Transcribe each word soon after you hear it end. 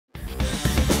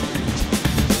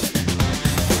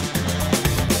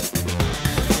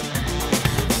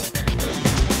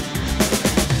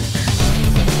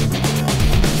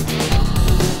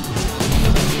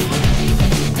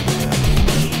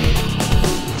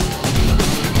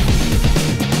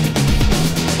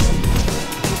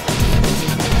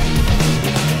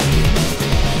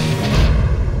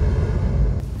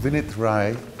Vineet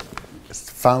Rai,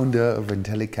 founder of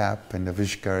Intellecap and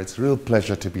Aavishkar. It's a real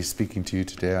pleasure to be speaking to you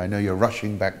today. I know you're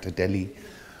rushing back to Delhi,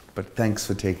 but thanks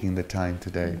for taking the time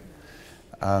today.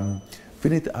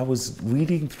 Vineet, I was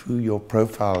reading through your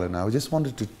profile and I just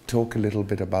wanted to talk a little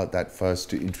bit about that first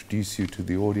to introduce you to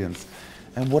the audience.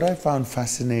 And what I found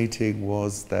fascinating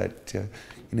was that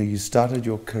you started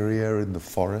your career in the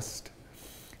forest.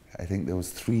 I think there was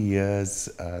 3 years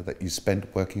that you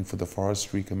spent working for the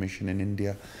Forestry Commission in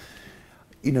India.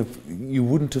 You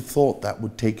wouldn't have thought that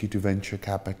would take you to venture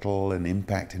capital and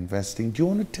impact investing. Do you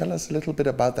want to tell us a little bit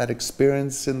about that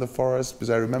experience in the forest?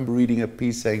 Because I remember reading a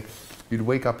piece saying you'd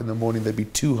wake up in the morning, there'd be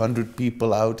 200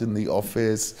 people out in the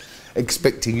office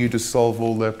expecting you to solve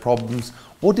all their problems.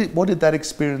 What did that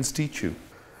experience teach you?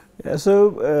 Yeah,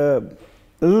 so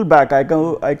a little back, I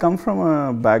come from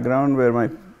a background where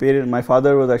my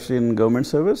father was actually in government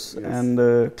service. Yes.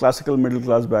 And classical middle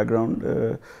class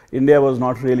background. India was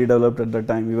not really developed at that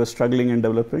time. We were struggling in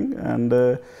developing,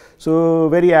 and so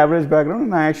very average background.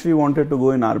 And I actually wanted to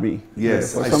go in army.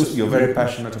 Yes, you're very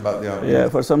passionate about the army. Yeah,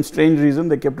 for some strange reason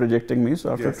they kept rejecting me.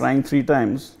 So after trying 3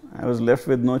 times, I was left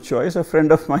with no choice. A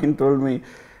friend of mine told me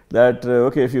that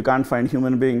okay, if you can't find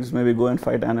human beings, maybe go and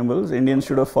fight animals. Indian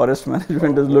Institute of Forest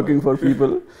Management is looking for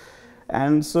people.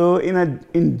 And so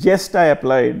in jest I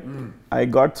applied. I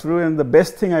got through, and the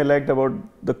best thing I liked about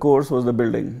the course was the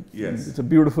building. Yes. It's a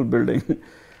beautiful building.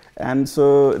 And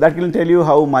so that will tell you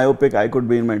how myopic I could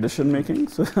be in my decision making.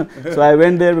 So I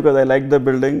went there because I liked the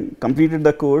building, completed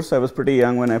the course. I was pretty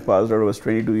young when I passed out. I was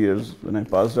 22 years when I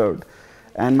passed out.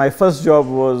 And my first job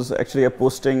was actually a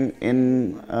posting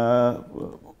in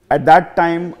at that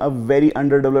time, a very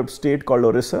underdeveloped state called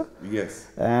Orissa. Yes.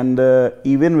 And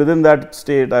even within that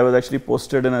state, I was actually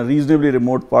posted in a reasonably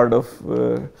remote part of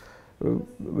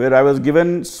where I was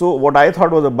given what I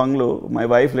thought was a bungalow. My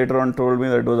wife later on told me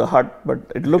that it was a hut, but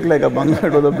it looked like a bungalow.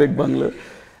 It was a big bungalow.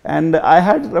 And I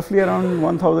had roughly around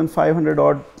 1,500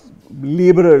 odd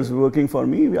laborers working for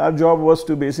me. Our job was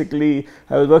to basically,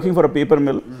 I was working for a paper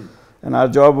mill, and our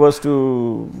job was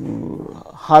to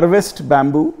harvest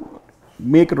bamboo,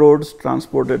 make roads,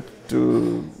 transport it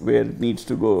to where it needs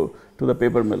to go, to the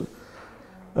paper mill.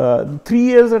 3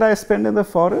 years that I spent in the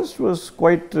forest was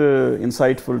quite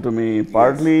insightful to me,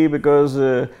 partly because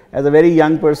as a very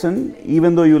young person,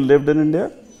 even though you lived in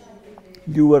India,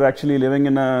 you were actually living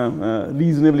in a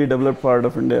reasonably developed part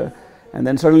of India. And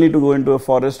then suddenly to go into a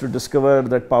forest to discover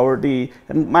that poverty,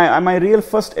 and my real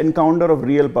first encounter of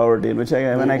real poverty, in which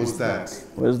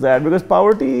was that because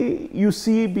poverty, you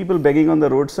see people begging on the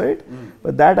roadside,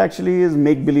 but that actually is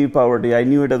make-believe poverty. I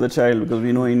knew it as a child because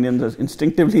we know Indians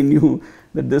instinctively knew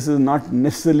that this is not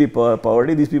necessarily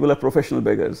poverty. These people are professional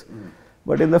beggars.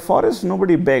 But in the forest,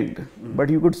 nobody begged, but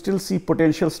you could still see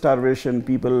potential starvation,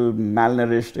 people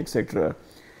malnourished, etc.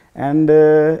 And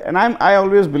I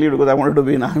always believed, because I wanted to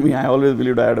be in army, I always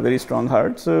believed I had a very strong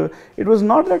heart. So it was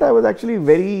not that I was actually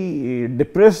very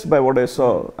depressed by what I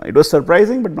saw. It was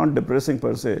surprising, but not depressing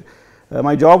per se.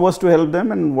 My job was to help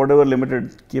them, and whatever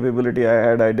limited capability I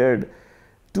had, I did.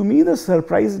 To me, the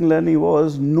surprising learning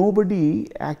was nobody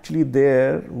actually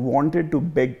there wanted to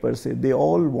beg per se. They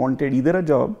all wanted either a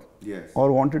job,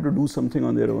 or wanted to do something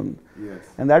on their own. Yes.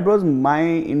 And that was my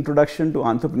introduction to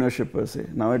entrepreneurship per se.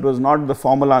 Now, it was not the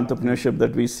formal entrepreneurship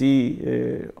that we see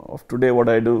of today, what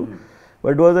I do.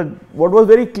 But it was that what was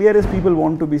very clear is people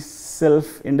want to be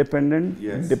self-independent,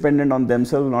 dependent on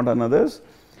themselves, not on others.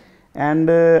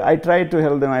 And I tried to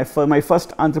help them. My first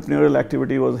entrepreneurial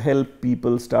activity was help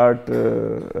people start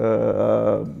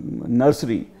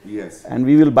nursery. Yes. And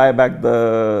we will buy back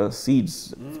the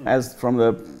seeds as from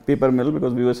the paper mill,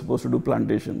 because we were supposed to do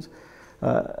plantations.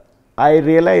 I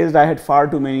realized I had far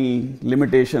too many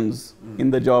limitations in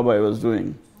the job I was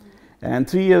doing. And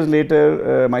 3 years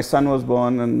later, my son was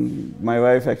born, and my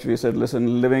wife actually said,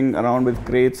 listen, living around with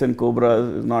crates and cobras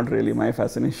is not really my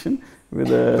fascination.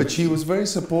 But she was very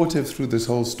supportive through this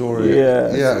whole story.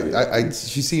 Yeah.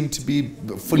 She seemed to be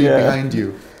fully behind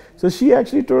you. So she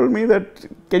actually told me that,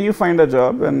 can you find a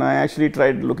job? And I actually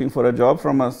tried looking for a job,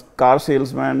 from a car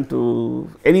salesman to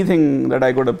anything that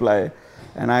I could apply.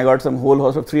 And I got some whole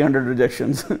host of 300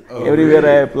 rejections everywhere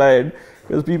I applied.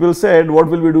 Because people said, what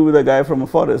will we do with a guy from a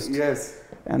forest? Yes.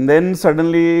 And then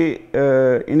suddenly,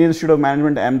 Indian Institute of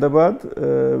Management, Ahmedabad,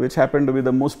 which happened to be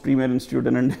the most premier institute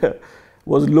in India,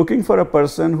 was looking for a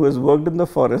person who has worked in the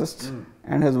forest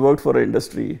and has worked for an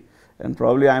industry. And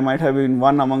probably I might have been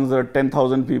one amongst the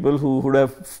 10,000 people who would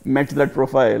have met that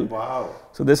profile. Wow.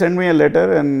 So they sent me a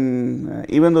letter, and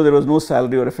even though there was no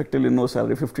salary, or effectively no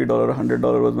salary, $50 or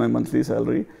 $100 was my monthly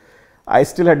salary, I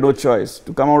still had no choice.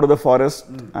 To come out of the forest,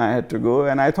 I had to go.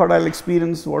 And I thought I'll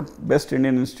experience what Best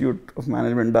Indian Institute of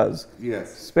Management does.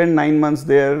 Yes. Spent 9 months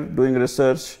there doing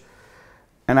research.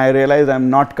 And I realized I'm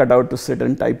not cut out to sit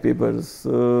and type papers.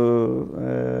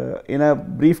 So, in a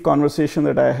brief conversation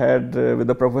that I had with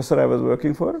the professor I was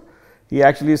working for, he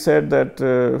actually said that,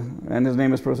 and his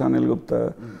name is Professor Anil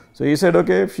Gupta. So he said,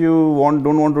 okay, if you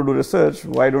don't want to do research,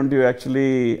 why don't you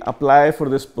actually apply for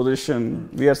this position?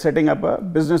 We are setting up a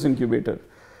business incubator.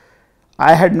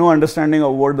 I had no understanding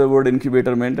of what the word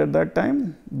incubator meant at that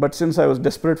time. But since I was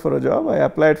desperate for a job, I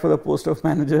applied for the post of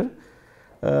manager.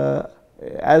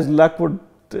 As luck would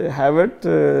have it,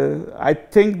 I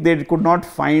think they could not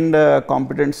find a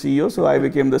competent CEO, so I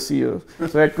became the CEO.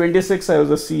 So at 26, I was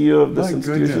the CEO of this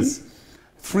institution. Goodness.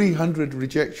 300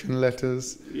 rejection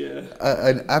letters. Yeah.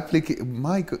 An application.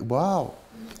 My God, wow.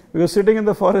 Because sitting in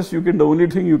the forest, the only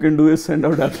thing you can do is send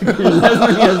out applications as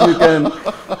many as you can.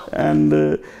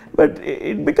 And but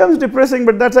it becomes depressing.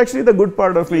 But that's actually the good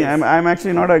part of me. Yes. I'm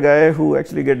actually not a guy who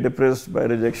actually get depressed by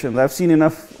rejections. I've seen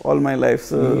enough all my life.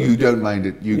 So You don't mind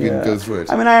it. You can go through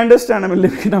it. I mean, I understand. I mean,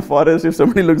 living in a forest. If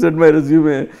somebody looks at my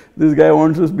resume, this guy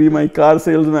wants to be my car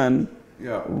salesman.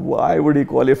 Yeah. Why would he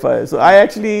qualify? So I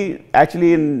actually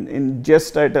in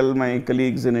jest, I tell my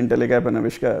colleagues in Intellecap and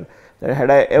Aavishkar that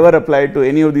had I ever applied to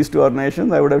any of these two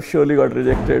organizations, I would have surely got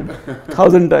rejected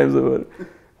 1,000 times over.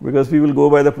 Because people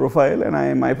go by the profile,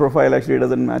 and my profile actually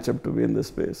doesn't match up to be in this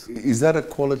space. Is that a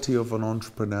quality of an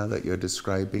entrepreneur that you're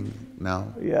describing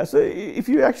now? Yeah, so if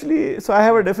you actually, so I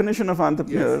have a definition of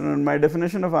entrepreneur, Yes. and my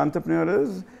definition of entrepreneur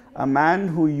is a man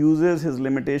who uses his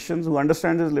limitations, who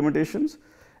understands his limitations,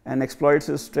 and exploits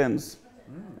his strengths,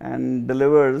 and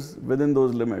delivers within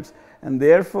those limits. And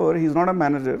therefore, he's not a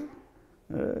manager,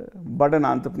 but an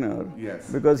entrepreneur.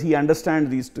 Yes. Because he understands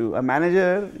these two. A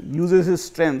manager uses his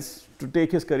strengths to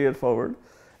take his career forward.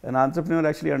 An entrepreneur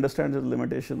actually understands his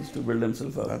limitations to build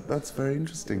himself up. That's very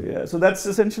interesting. Yeah, so that's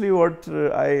essentially what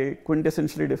I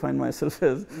quintessentially define myself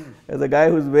as a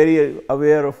guy who's very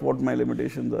aware of what my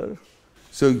limitations are.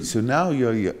 So now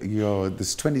you're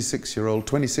this 26-year-old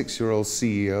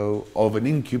CEO of an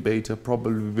incubator,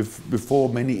 probably before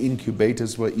many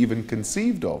incubators were even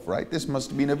conceived of, right? This must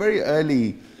have been a very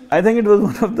early. I think it was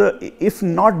one of the, if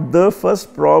not the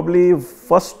first, probably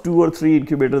first 2 or 3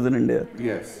 incubators in India.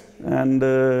 Yes. And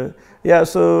yeah,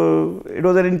 so it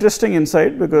was an interesting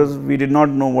insight because we did not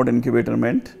know what incubator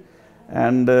meant.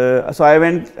 And so I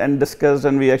went and discussed,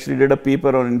 and we actually did a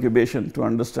paper on incubation to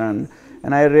understand.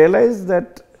 And I realized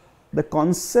that the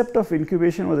concept of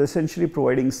incubation was essentially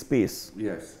providing space.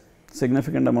 Yes.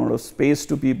 Significant amount of space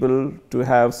to people to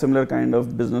have similar kind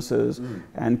of businesses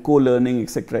and co-learning,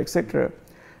 etc., etc.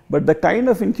 But the kind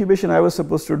of incubation I was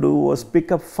supposed to do was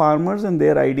pick up farmers and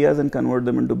their ideas and convert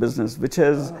them into business, which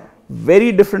has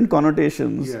very different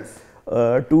connotations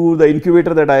to the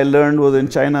incubator that I learned was in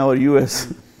China or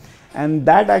US. And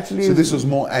that actually... So this was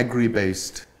more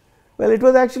agri-based? Well, it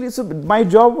was actually, so my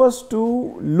job was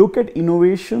to look at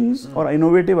innovations or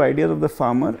innovative ideas of the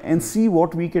farmer and see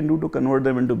what we can do to convert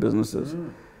them into businesses.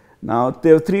 Now,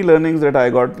 there are 3 learnings that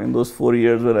I got in those 4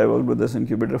 years where I worked with this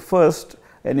incubator. First,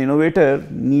 an innovator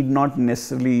need not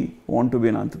necessarily want to be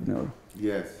an entrepreneur.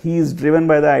 Yes. He is driven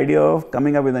by the idea of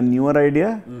coming up with a newer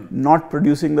idea, not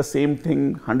producing the same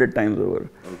thing 100 times over.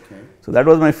 Okay. So that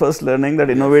was my first learning, that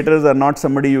innovators are not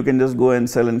somebody you can just go and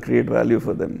sell and create value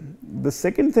for them. The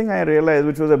second thing I realized,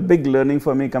 which was a big learning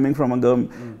for me coming from a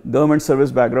government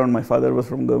service background, my father was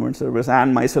from government service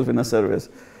and myself in a service.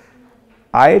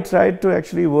 I tried to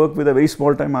actually work with a very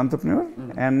small time entrepreneur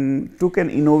and took an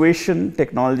innovation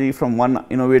technology from one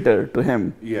innovator to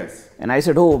him. Yes. And I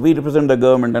said, oh, we represent the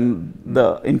government, and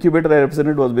the incubator I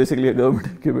represented was basically a government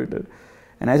incubator.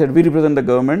 And I said, we represent the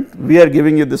government, we are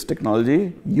giving you this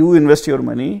technology, you invest your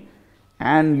money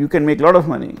and you can make a lot of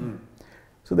money.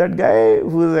 So that guy,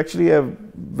 who is actually a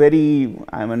very,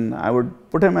 I would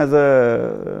put him as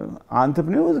a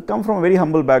entrepreneur, who's come from a very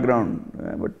humble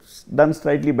background, but done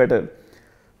slightly better.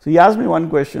 So he asked me one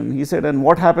question. He said, and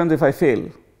what happens if I fail?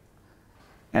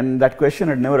 And that question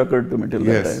had never occurred to me till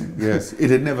that time. Yes, it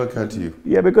had never occurred to you.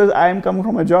 Yeah, because I am coming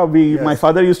from a job. My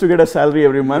father used to get a salary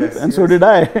every month, and so did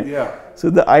I. Yeah. So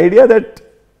the idea that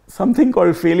something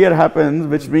called failure happens,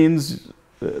 which means,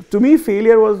 to me,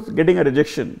 failure was getting a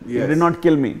rejection. It did not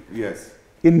kill me. Yes.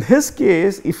 In his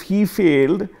case, if he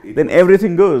failed, then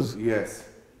everything goes. Yes.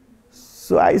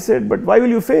 So I said, but why will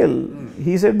you fail?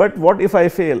 He said, but what if I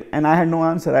fail? And I had no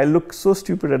answer. I looked so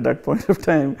stupid at that point of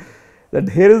time that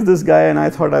here is this guy, and I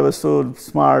thought I was so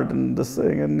smart and this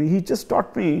thing. And he just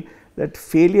taught me that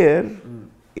failure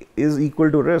is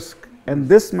equal to risk. And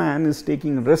this man is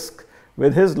taking risk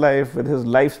with his life, with his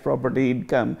life's property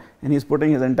income, and he's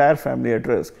putting his entire family at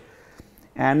risk.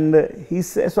 And he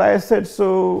said, so I said,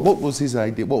 so what was his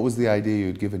idea? What was the idea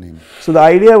you'd given him? So the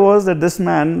idea was that this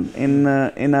man in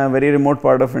a very remote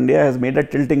part of India has made a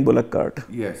tilting bullock cart.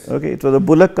 Yes. Okay, it was a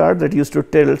bullock cart that used to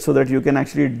tilt so that you can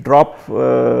actually drop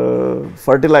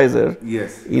fertilizer.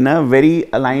 Yes. In a very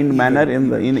aligned manner,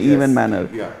 in even manner.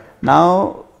 Yeah.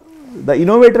 Now, the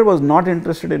innovator was not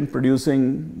interested in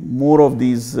producing more of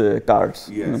these carts.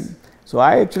 Yes. So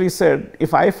I actually said,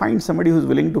 if I find somebody who's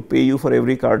willing to pay you for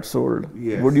every cart sold,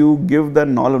 yes, would you give the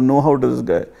know-how to this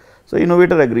guy? So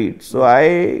innovator agreed. So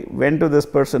I went to this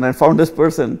person, I found this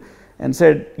person and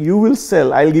said, you will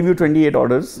sell, I'll give you 28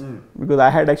 orders, because I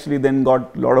had actually then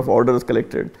got a lot of orders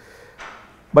collected.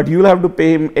 But you'll have to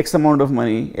pay him X amount of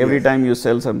money every yes, time you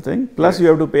sell something, plus yes, you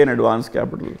have to pay an advance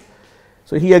capital.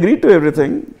 So he agreed to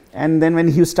everything, and then when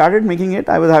he started making it,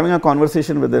 I was having a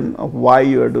conversation with him of why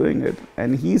you are doing it.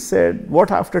 And he said,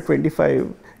 what after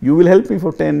 25, you will help me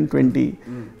for 10, 20,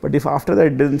 but if after that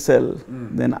it didn't sell,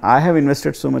 then I have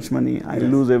invested so much money, I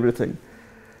lose everything.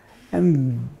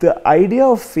 And the idea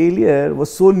of failure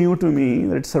was so new to me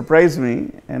that it surprised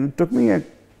me, and it took me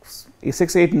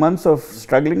 6-8 months of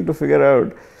struggling to figure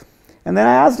out. And then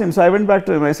I asked him, so I went back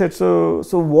to him, I said, so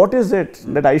what is it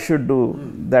that I should do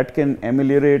that can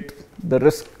ameliorate the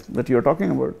risk that you're talking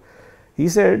about? He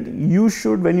said, you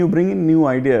should, when you bring in new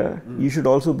idea, you should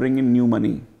also bring in new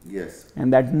money. Yes.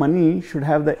 And that money should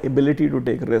have the ability to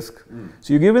take risk.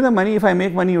 So you give me the money, if I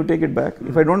make money, you take it back.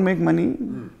 If I don't make money,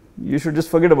 you should just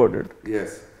forget about it.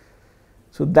 Yes.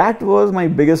 So that was my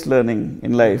biggest learning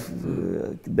in life,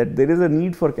 that there is a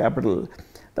need for capital.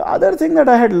 The other thing that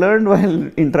I had learned while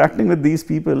interacting with these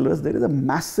people was there is a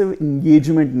massive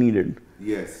engagement needed.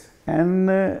 Yes.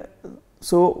 And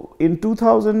so in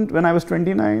 2000, when I was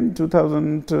 29,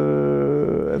 2000,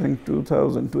 I think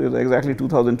 2002, exactly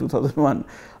 2000, 2001,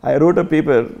 I wrote a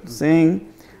paper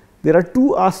saying there are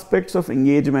two aspects of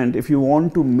engagement if you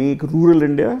want to make rural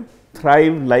India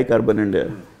thrive like urban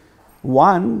India.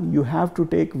 One, you have to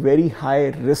take very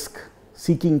high risk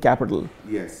seeking capital.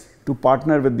 Yes. To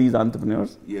partner with these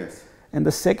entrepreneurs. Yes. And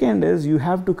the second is you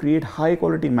have to create high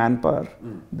quality manpower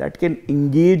that can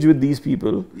engage with these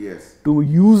people, yes, to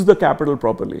use the capital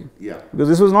properly. Yeah. Because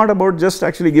this was not about just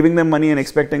actually giving them money and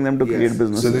expecting them to yes, create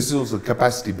business. So this is also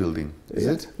capacity building, is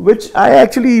it? Which I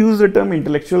actually use the term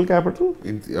intellectual capital.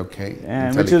 Okay.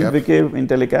 And which became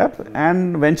Intellecap,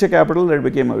 and venture capital that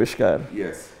became Aavishkar.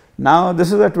 Yes. Now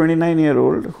this is a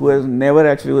 29-year-old who has never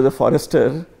actually was a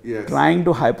forester, yes, trying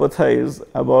to hypothesize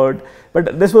about,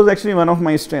 but this was actually one of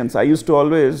my strengths. I used to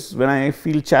always, when I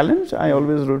feel challenged, I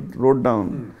always wrote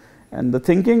down. And the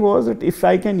thinking was that if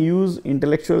I can use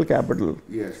intellectual capital,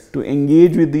 yes, to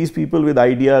engage with these people with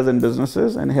ideas and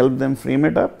businesses and help them frame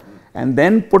it up, and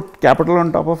then put capital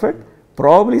on top of it,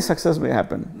 probably success may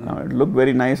happen. Now it looked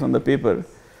very nice on the paper.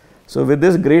 So with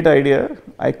this great idea,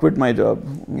 I quit my job,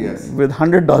 yes, with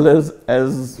 $100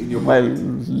 as my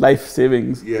life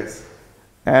savings. Yes.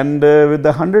 And with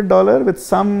the $100, with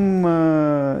some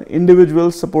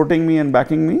individuals supporting me and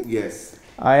backing me, yes,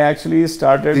 I actually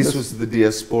started. This was the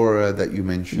Diaspora that you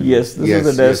mentioned. Yes, this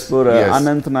is the Diaspora. Yes.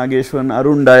 Anant Nageshwan,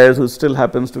 Arun Dyers, who still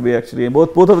happens to be actually,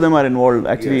 both of them are involved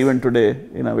actually, yes, even today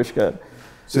in Aavishkar.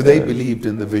 So they believed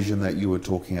in the vision that you were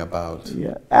talking about.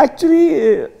 Yeah,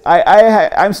 actually,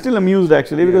 I'm still amused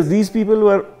actually, because these people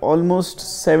were almost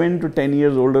 7 to 10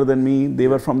 years older than me. They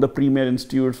were from the premier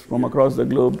institutes from across the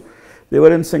globe. They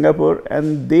were in Singapore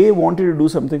and they wanted to do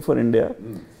something for India,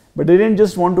 but they didn't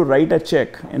just want to write a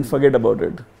check and forget about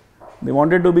it. They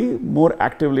wanted to be more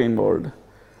actively involved.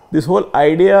 This whole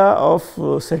idea of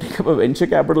setting up a venture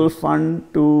capital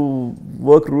fund to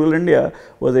work rural India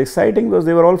was exciting because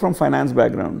they were all from finance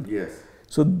background. Yes.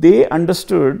 So they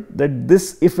understood that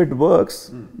this, if it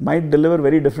works, might deliver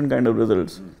very different kind of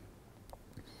results.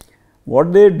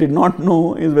 What they did not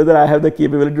know is whether I have the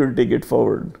capability to take it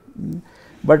forward.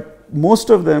 But most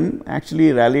of them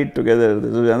actually rallied together.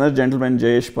 There was another gentleman,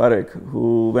 Jayesh Parekh,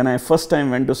 who when I first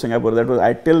time went to Singapore,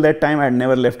 till that time I had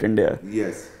never left India.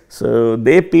 Yes. So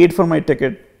they paid for my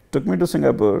ticket, took me to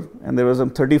Singapore, and there were some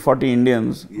 30-40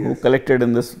 Indians who collected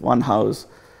in this one house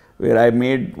where I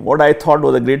made what I thought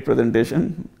was a great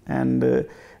presentation. And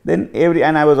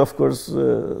and I was of course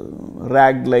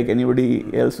ragged like anybody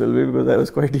else will be, because I was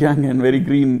quite young and very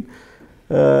green.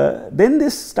 Then they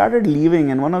started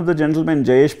leaving, and one of the gentlemen,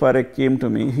 Jayesh Parekh, came to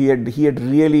me. He had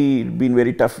really been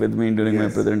very tough with me during my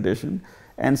presentation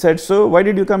and said, "So why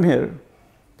did you come here?"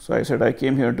 So I said, "I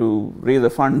came here to raise a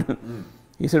fund."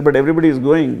 He said, "But everybody is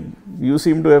going. You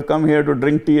seem to have come here to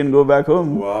drink tea and go back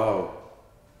home." Wow.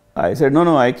 I said,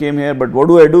 no, I came here, but what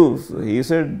do I do? So he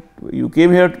said, you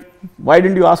came here, why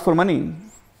didn't you ask for money?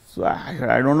 So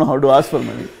I don't know how to ask for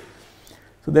money.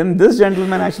 So then this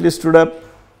gentleman actually stood up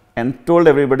and told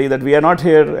everybody that we are not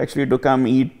here actually to come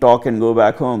eat, talk and go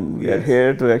back home. We are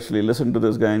here to actually listen to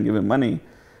this guy and give him money.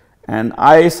 And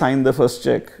I signed the first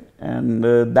check, and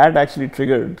that actually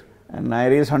triggered. And I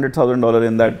raised $100,000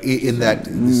 in that meeting.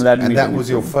 And that was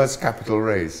your first capital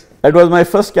raise? That was my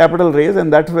first capital raise,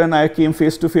 and that's when I came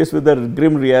face to face with the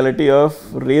grim reality of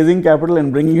raising capital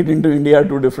and bringing it into India are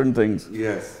two different things.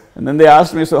 Yes. And then they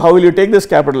asked me, so how will you take this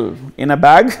capital? In a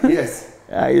bag? Yes.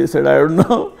 I said, I don't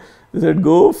know. They said,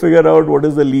 go figure out what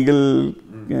is the legal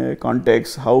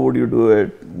context, how would you do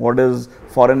it, what is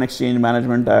Foreign Exchange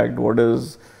Management Act, what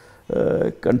is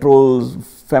controls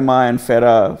FEMA and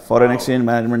FERA, Foreign Exchange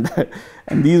Management Act.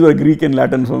 And these were Greek and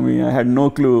Latin for me. I had no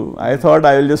clue. I thought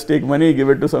I will just take money, give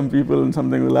it to some people and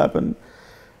something will happen.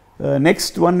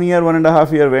 Next 1 year,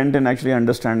 1.5 years went in actually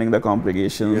understanding the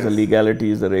complications, the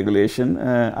legalities, the regulation.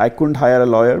 I couldn't hire a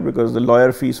lawyer because the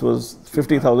lawyer fees was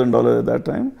 $50,000 at that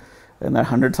time. And that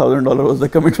 $100,000 was the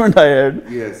commitment I had,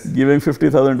 giving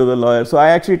 $50,000 to the lawyer. So I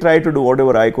actually tried to do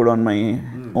whatever I could on my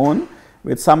own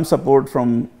with some support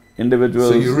from individuals.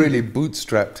 So you really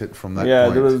bootstrapped it from that point? Yeah,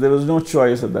 there was no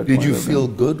choice at that point. Did you feel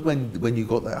good when you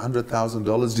got that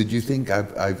 $100,000? Did you think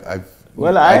I've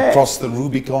crossed the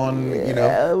Rubicon, you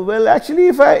know? Well, actually,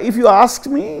 if you asked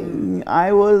me,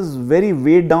 I was very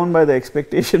weighed down by the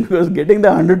expectation because getting the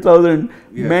 100,000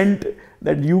 meant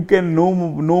that you can no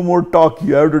more talk,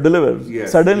 you have to deliver.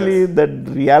 Suddenly that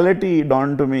reality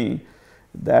dawned to me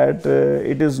that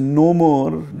it is no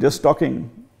more just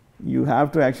talking. You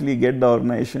have to actually get the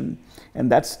organization,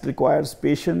 and that requires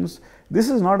patience. This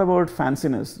is not about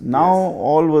fanciness. Now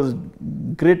all was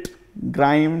grit,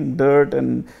 grime, dirt,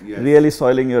 and really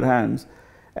soiling your hands.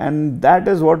 And that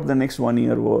is what the next 1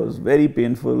 year was. Very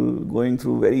painful, going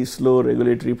through very slow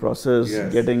regulatory process,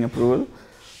 getting approval.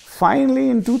 Finally,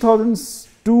 in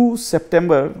 2002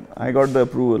 September, I got the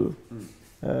approval.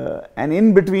 And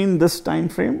in between this time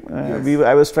frame,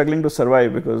 I was struggling to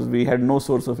survive because we had no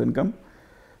source of income.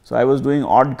 So I was doing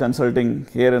odd consulting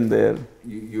here and there.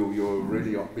 You're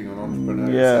really being an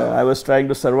entrepreneur. Yeah, I was trying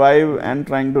to survive and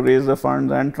trying to raise the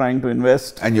funds and trying to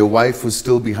invest. And your wife was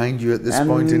still behind you at this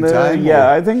point in time?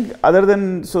 Yeah, I think other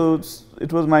than, so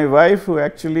it was my wife who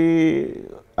actually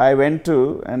I went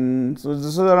to, and so this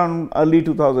is around early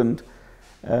 2000.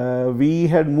 We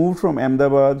had moved from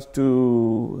Ahmedabad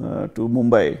to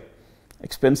Mumbai.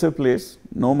 Expensive place,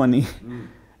 no money.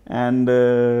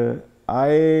 And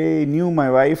I knew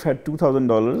my wife had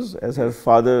 $2,000 as her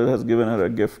father has given her a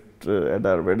gift at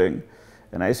our wedding.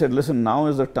 And I said, listen, now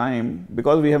is the time,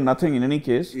 because we have nothing in any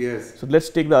case. So let's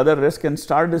take the other risk and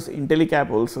start this Intellecap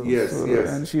also.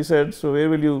 And she said, so where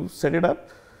will you set it up?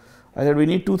 I said, we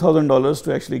need $2,000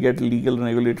 to actually get legal and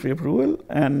regulatory approval.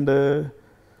 And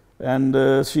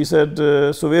she said,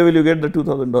 so where will you get the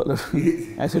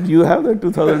 $2,000? I said, you have the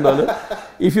 $2,000.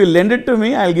 If you lend it to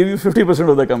me, I'll give you 50%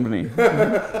 of the company.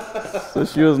 So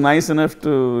she was nice enough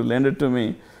to lend it to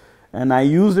me. And I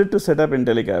used it to set up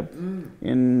Intellecap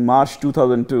in March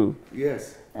 2002.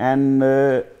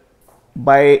 And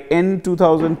by end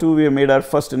 2002, we made our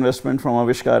first investment from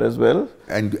Aavishkar as well.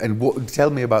 And tell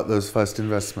me about those first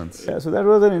investments. Yeah, so that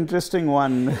was an interesting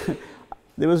one.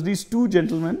 There was these two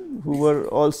gentlemen who were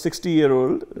all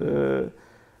 60-year-old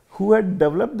who had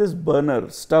developed this burner,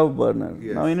 stove burner.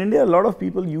 Now in India, a lot of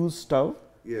people use stove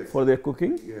for their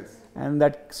cooking, and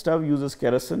that stove uses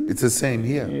kerosene. It's the same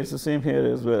here. It's the same here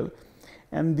as well.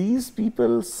 And these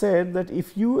people said that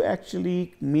if you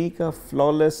actually make a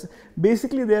flawless,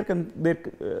 basically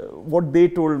what they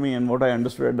told me and what I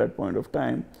understood at that point of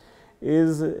time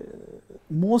is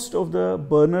most of the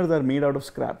burners are made out of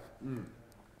scrap.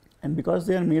 And because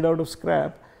they are made out of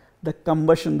scrap, the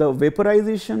combustion, the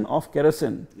vaporization of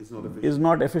kerosene is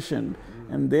not efficient.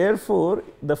 And therefore,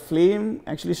 the flame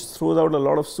actually throws out a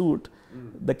lot of soot.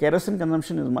 The kerosene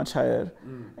consumption is much higher,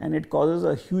 and it causes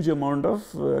a huge amount of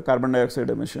carbon dioxide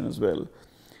emission as well.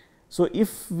 So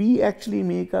if we actually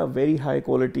make a very high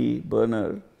quality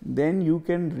burner, then you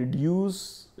can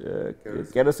reduce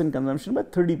kerosene consumption by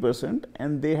 30%,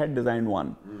 and they had designed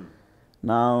one.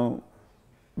 Now,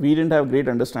 we didn't have great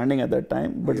understanding at that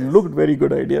time, but it looked very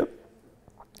good idea.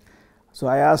 So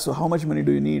I asked, so how much money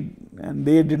do you need? And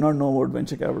they did not know about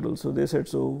venture capital. So they said,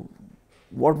 so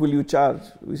what will you charge?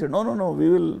 We said, no, we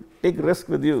will take risk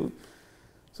with you.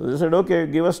 So they said, okay,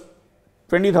 give us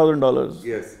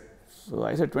 $20,000. So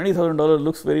I said, $20,000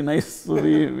 looks very nice. So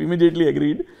we immediately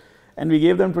agreed. And we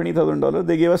gave them $20,000.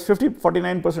 They gave us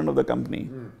 49% of the company.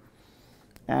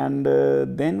 And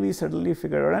then we suddenly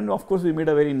figured out, and of course we made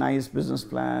a very nice business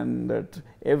plan that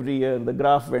every year the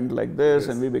graph went like this,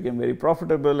 and we became very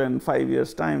profitable. And 5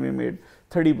 years time we made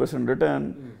 30%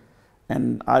 return,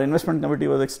 and our investment committee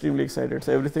was extremely excited,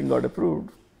 so everything got approved.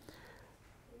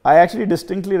 I actually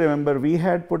distinctly remember we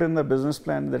had put in the business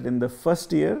plan that in the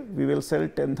first year we will sell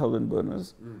 10,000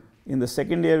 burners, in the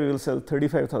second year we will sell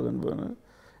 35,000 burners,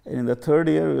 and in the third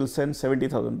year we will sell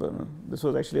 70,000 burners. This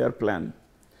was actually our plan.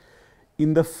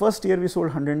 In the first year, we sold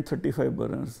 135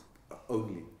 burners.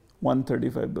 Only?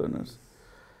 135 burners.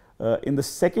 In the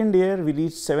second year, we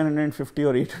reached 750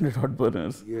 or 800 odd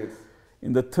burners. Yes.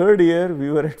 In the third year,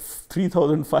 we were at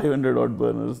 3,500 odd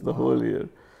burners the whole year.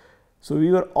 So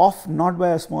we were off not by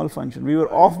a small function. We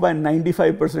were off by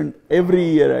 95% every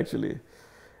year actually.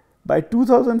 By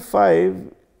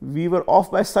 2005, we were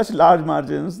off by such large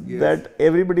margins that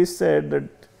everybody said that,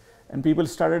 and people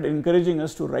started encouraging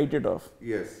us to write it off.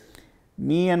 Yes.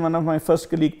 Me and one of my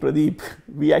first colleague, Pradeep,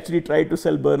 we actually tried to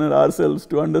sell burner ourselves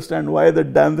to understand why the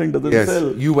damn thing doesn't sell.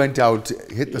 Yes, you went out,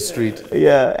 hit the street.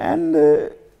 Yeah,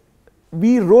 and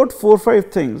we wrote 4 or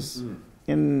 5 things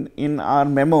in our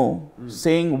memo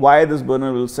saying why this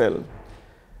burner will sell.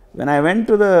 When I went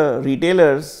to the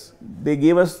retailers, they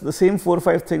gave us the same 4 or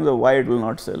 5 things of why it will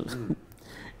not sell.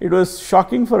 It was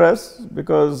shocking for us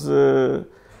because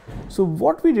so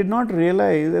what we did not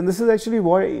realize, and this is actually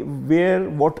where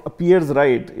what appears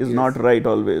right is not right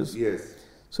always. Yes.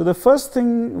 So the first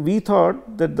thing we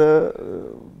thought that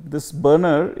this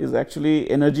burner is actually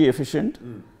energy efficient.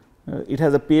 It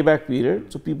has a payback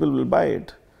period, so people will buy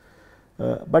it.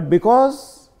 But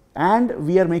because, and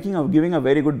we are giving a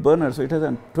very good burner, so it has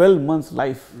a 12 months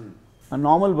life. A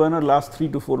normal burner lasts 3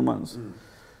 to 4 months.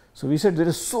 So we said there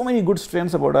is so many good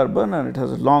strengths about our burner. It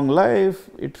has a long life,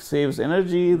 it saves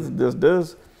energy,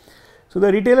 this. So the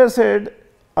retailer said,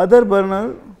 other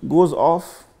burner goes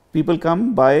off, people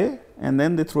come, buy, and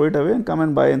then they throw it away and come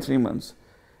and buy in 3 months.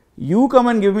 You come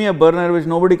and give me a burner which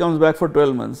nobody comes back for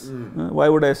 12 months. Why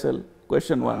would I sell?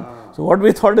 Question 1. So what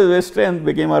we thought is a strength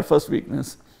became our first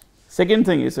weakness. Second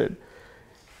thing he said,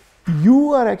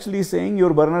 you are actually saying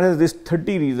your burner has these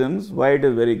 30 reasons why it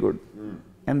is very good.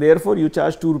 And therefore, you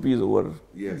charge 2 rupees over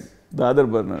the other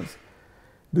burners.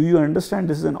 Do you understand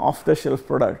this is an off-the-shelf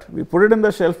product? We put it in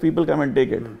the shelf, people come and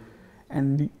take it.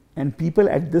 And people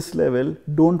at this level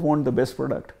don't want the best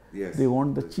product. They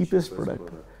want the cheapest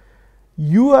product.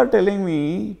 You are telling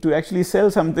me to actually sell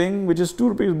something which is 2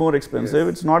 rupees more expensive.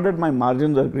 It's not that my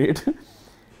margins are great,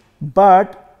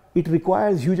 but it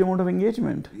requires huge amount of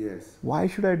engagement. Why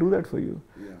should I do that for you?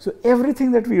 So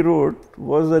everything that we wrote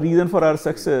was the reason for our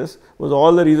success, was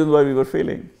all the reasons why we were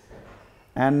failing.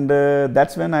 And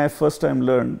that's when I first time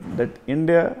learned that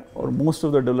India or most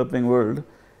of the developing world,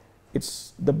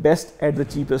 it's the best at the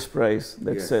cheapest price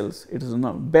that sells. It is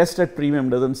not best at premium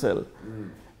doesn't sell.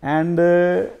 And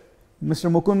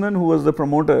Mr. Mukundan, who was the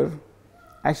promoter,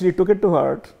 actually took it to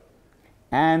heart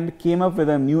and came up with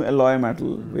a new alloy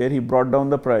metal where he brought down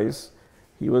the price.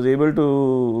 He was able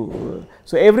to,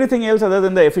 so everything else other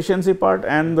than the efficiency part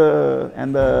and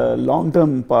the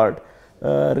long-term part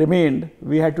remained.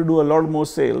 We had to do a lot more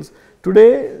sales.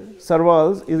 Today,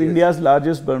 Sarwals is India's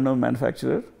largest burner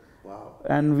manufacturer. Wow.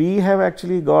 And we have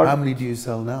actually got... How many do you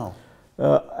sell now?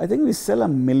 I think we sell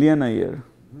 1 million a year.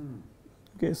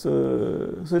 Okay,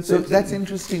 so that's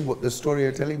interesting what the story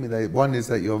you're telling me. That one is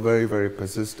that you're very, very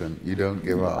persistent. You don't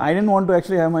give up. I didn't want to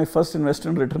actually have my first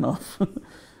investment written off.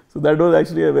 So that was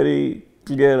actually a very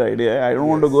clear idea. I don't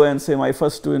want to go and say my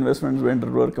first 2 investments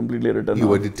were completely written off. You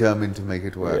were determined to make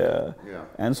it work. Yeah.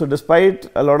 And so despite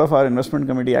a lot of our investment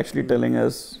committee actually telling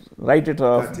us, write it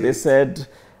off, they said,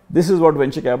 this is what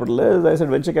venture capital is. I said,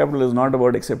 venture capital is not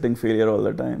about accepting failure all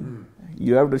the time.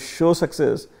 You have to show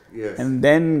success. And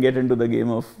then get into the game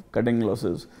of cutting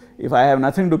losses. If I have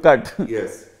nothing to cut,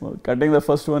 well, cutting the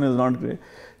first one is not great.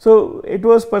 So it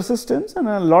was persistence, and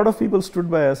a lot of people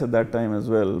stood by us at that time as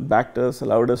well, backed us,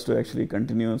 allowed us to actually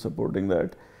continue supporting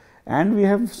that. And we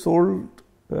have sold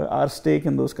our stake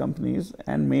in those companies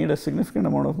and made a significant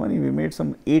amount of money. We made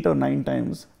some 8 or 9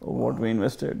 times of what we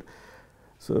invested.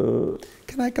 So,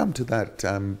 can I come to that?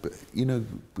 You know,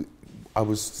 I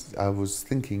was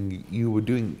thinking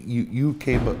you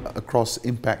came across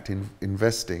impact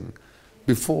investing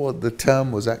before the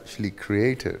term was actually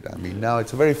created. I mean, now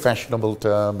it's a very fashionable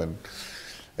term and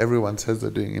everyone says they're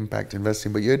doing impact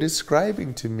investing, but you're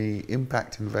describing to me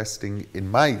impact investing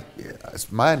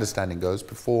as my understanding goes,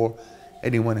 before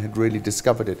anyone had really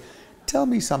discovered it. Tell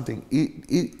me something,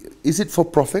 is it for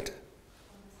profit?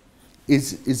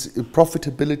 Is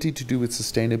profitability to do with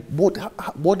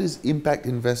what is impact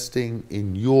investing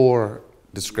in your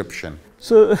description?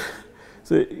 So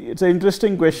So it's an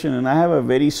interesting question, and I have a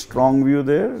very strong view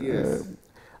there. Yes.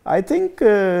 I think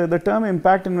the term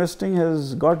impact investing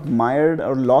has got mired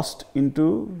or lost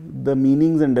into the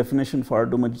meanings and definition far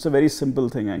too much. It's a very simple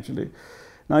thing actually.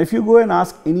 Now if you go and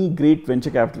ask any great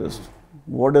venture capitalist,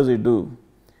 what does it do?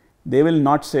 They will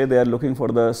not say they are looking for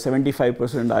the 75%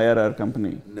 IRR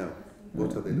company. No.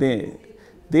 What are they?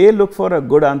 They look for a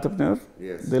good entrepreneur.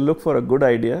 Yes. They look for a good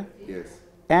idea. Yes.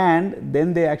 And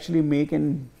then they actually make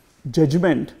a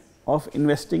judgment of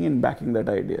investing in backing that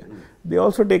idea. They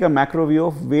also take a macro view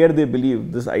of where they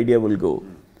believe this idea will go.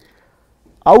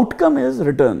 Outcome is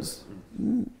returns.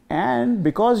 And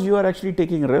because you are actually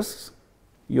taking risks,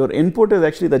 your input is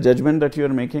actually the judgment that you are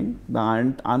making, the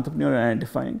entrepreneur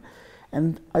identifying.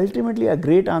 And ultimately a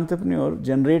great entrepreneur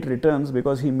generates returns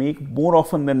because he makes more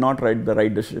often than not the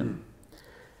right decision.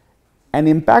 An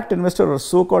impact investor or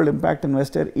so-called impact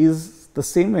investor is the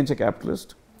same venture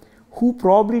capitalist who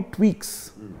probably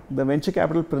tweaks the venture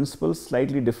capital principles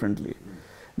slightly differently.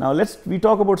 Now we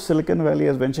talk about Silicon Valley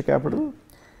as venture capital.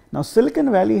 Now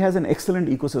Silicon Valley has an excellent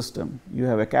ecosystem. You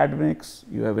have academics,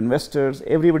 you have investors,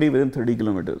 everybody within 30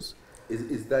 kilometers.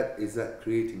 Is that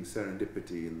creating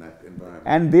serendipity in that environment?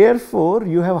 And therefore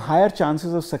you have higher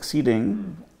chances of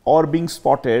succeeding or being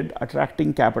spotted,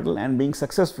 attracting capital and being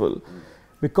successful.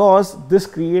 Because this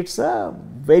creates a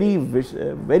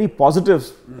very positive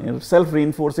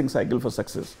self-reinforcing cycle for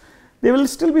success. There will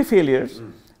still be failures,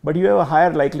 but you have a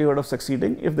higher likelihood of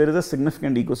succeeding if there is a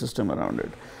significant ecosystem around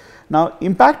it. Now,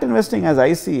 impact investing, as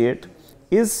I see it,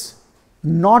 is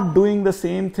not doing the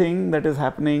same thing that is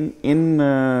happening in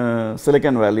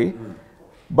Silicon Valley,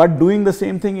 but doing the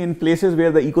same thing in places where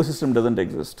the ecosystem doesn't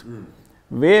exist,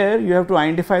 where you have to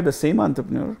identify the same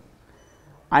entrepreneur,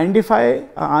 identify an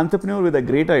entrepreneur with a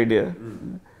great idea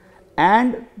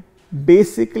and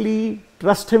basically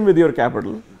trust him with your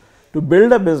capital to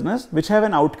build a business which have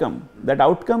an outcome. That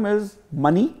outcome is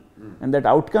money and that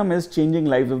outcome is changing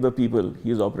lives of the people he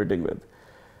is operating with.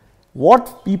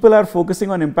 What people are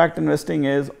focusing on impact investing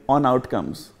is on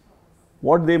outcomes.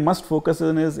 What they must focus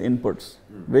on is inputs,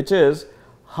 which is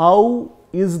how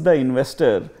is the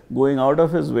investor going out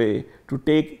of his way to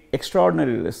take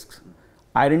extraordinary risks,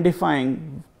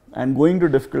 identifying and going to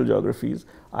difficult geographies,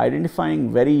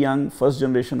 identifying very young first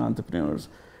generation entrepreneurs,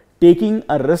 taking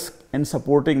a risk and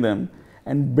supporting them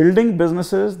and building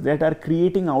businesses that are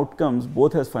creating outcomes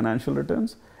both as financial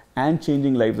returns and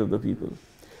changing lives of the people.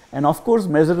 And of course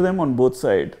measure them on both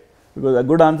sides, because a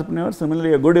good entrepreneur,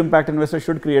 similarly a good impact investor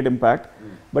should create impact,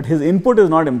 but his input is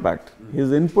not impact.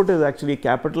 His input is actually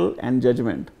capital and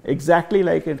judgment, exactly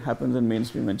like it happens in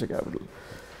mainstream venture capital.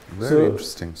 Very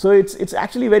interesting. So it's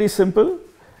actually very simple,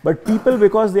 but people,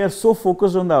 because they are so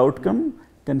focused on the outcome,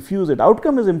 confuse it.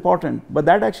 Outcome is important, but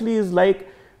that actually is like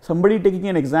somebody taking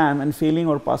an exam and failing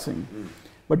or passing.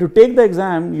 But to take the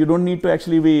exam, you don't need to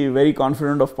actually be very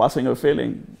confident of passing or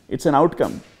failing. It's an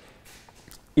outcome.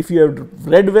 If you have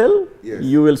read well, yes,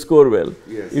 you will score well.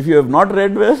 Yes. If you have not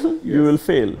read well, yes, you will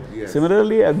fail. Yes.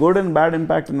 Similarly, a good and bad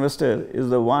impact investor is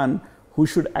the one who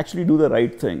should actually do the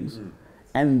right things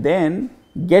and then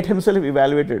get himself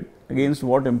evaluated against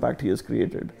what impact he has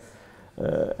created.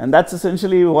 And that's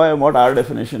essentially what our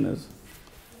definition is.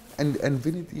 And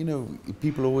Vineet, you know,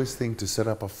 people always think to set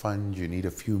up a fund you need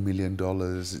a few $1 million.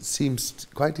 It seems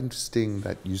quite interesting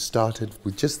that you started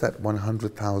with just that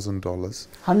 $100,000.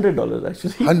 $100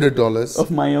 actually. $100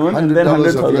 of my own, $100 and then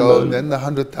 $100,000 of your own, then the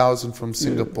 100,000 from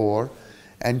Singapore.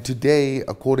 Yeah. And today,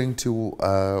 according to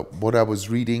what I was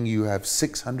reading, you have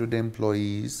 600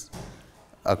 employees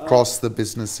across the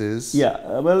businesses.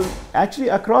 Yeah, well, actually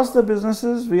across the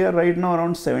businesses, we are right now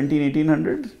around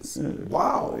 1,800.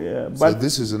 Wow. Yeah, but so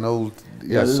this is an old,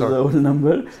 this is the old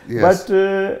number. Yes. But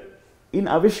in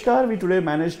Aavishkar, we today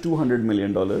manage $200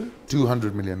 million.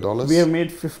 $200 million. We have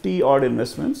made 50 odd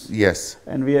investments. Yes.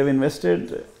 And we have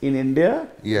invested in India.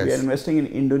 Yes. We are investing in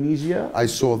Indonesia. I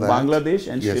saw that.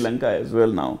 Bangladesh and Sri Lanka as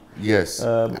well now. Yes.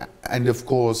 And of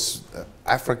course,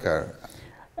 Africa.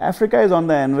 Africa is on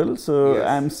the anvil, so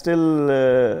I'm still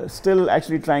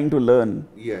actually trying to learn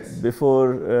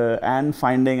before and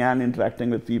finding and interacting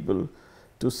with people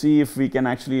to see if we can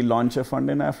actually launch a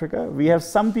fund in Africa. We have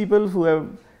some people who have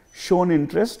shown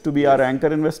interest to be our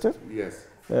anchor investor. Yes.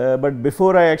 But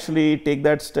before I actually take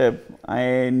that step,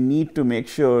 I need to make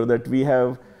sure that we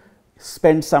have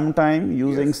spent some time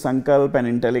using Sankalp and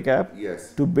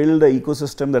Intellecap to build the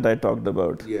ecosystem that I talked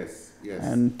about. Yes. Yes.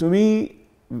 And to me,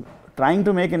 trying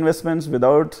to make investments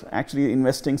without actually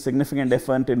investing significant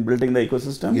effort in building the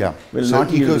ecosystem will not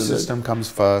yield results. So ecosystem comes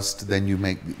first, then you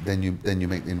make the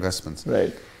investments.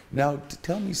 Right. Now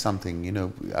tell me something. You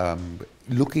know,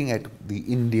 looking at the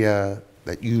India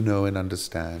that you know and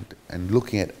understand, and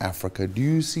looking at Africa, do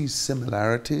you see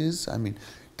similarities? I mean,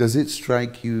 does it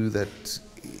strike you that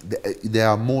there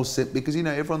are more, because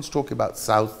everyone's talking about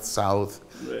South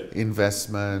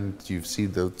investment. You've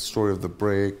seen the story of the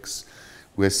BRICS.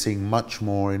 We're seeing much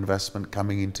more investment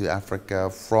coming into Africa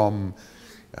from,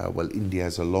 well, India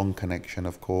has a long connection,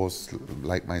 of course,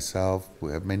 like myself.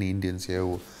 We have many Indians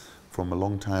here from a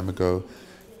long time ago.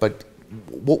 But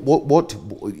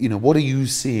what are you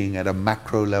seeing at a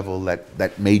macro level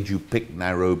that made you pick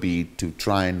Nairobi to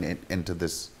try and enter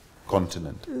this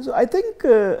continent? So I think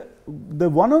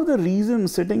one of the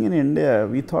reasons sitting in India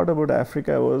we thought about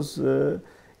Africa was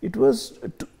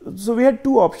so we had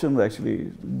two options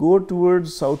actually: go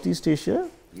towards Southeast Asia,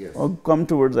 yes, or come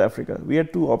towards Africa. We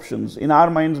had two options. In our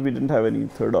minds, we didn't have any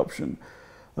third option.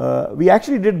 We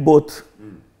actually did both.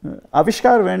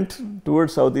 Aavishkar went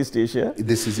towards Southeast Asia.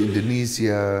 This is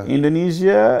Indonesia.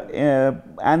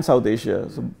 And South Asia,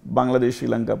 so Bangladesh, Sri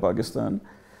Lanka, Pakistan.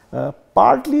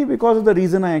 Partly because of the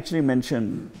reason I actually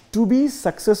mentioned. To be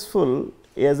successful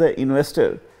as an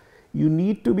investor, you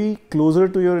need to be closer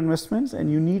to your investments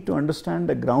and you need to understand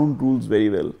the ground rules very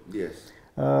well. Yes.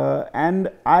 And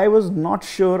I was not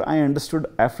sure I understood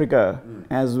Africa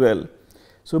as well.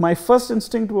 So my first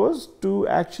instinct was to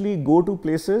actually go to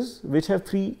places which have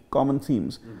three common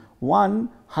themes. One,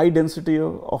 high density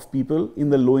of people in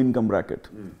the low income bracket.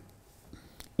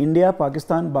 India,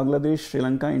 Pakistan, Bangladesh, Sri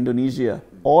Lanka, Indonesia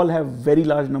all have very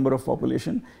large number of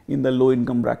population in the low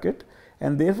income bracket,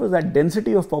 and therefore that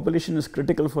density of population is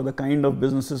critical for the kind of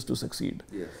businesses to succeed.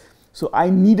 Yes. So I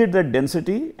needed that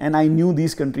density, and I knew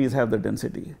these countries have the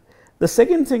density. The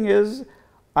second thing is,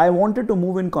 I wanted to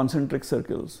move in concentric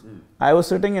circles. I was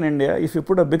sitting in India. If you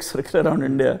put a big circle around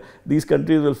India, these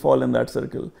countries will fall in that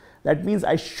circle. That means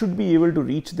I should be able to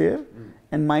reach there,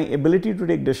 and my ability to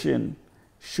take decision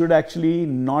should actually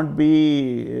not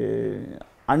be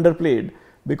underplayed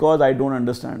because I don't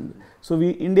understand. So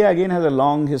India again has a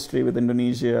long history with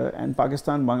Indonesia, and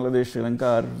Pakistan, Bangladesh, Sri Lanka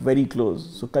are very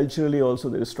close. So culturally also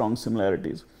there is strong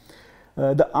similarities.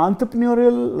 The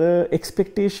entrepreneurial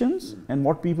expectations and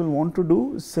what people want to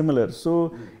do is similar.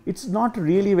 So it's not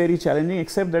really very challenging,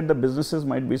 except that the businesses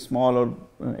might be small or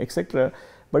etc.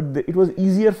 But it was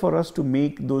easier for us to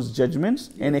make those judgments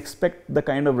and expect the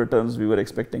kind of returns we were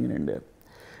expecting in India.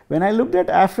 When I looked at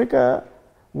Africa,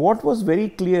 what was very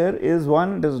clear is,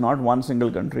 one, it is not one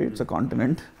single country, it's a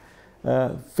continent.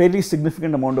 Fairly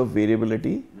significant amount of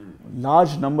variability,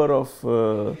 large number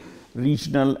of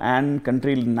regional and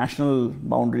country national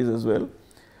boundaries as well.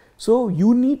 So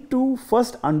you need to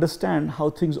first understand how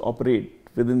things operate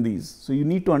within these. So you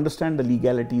need to understand the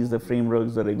legalities, the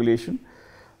frameworks, the regulation.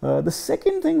 The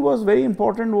second thing was very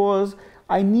important was,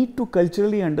 I need to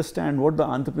culturally understand what the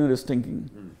entrepreneur is thinking.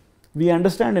 We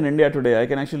understand in India today, I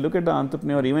can actually look at the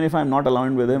entrepreneur, even if I'm not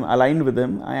aligned with him,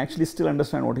 I actually still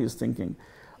understand what he's thinking.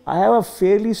 I have a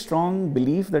fairly strong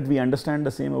belief that we understand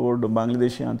the same about the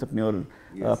Bangladeshi entrepreneur,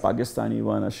 yes, Pakistani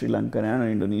one, a Sri Lankan and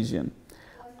an Indonesian.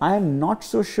 I am not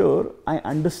so sure I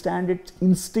understand it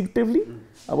instinctively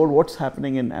about what's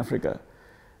happening in Africa.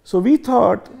 So we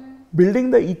thought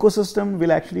building the ecosystem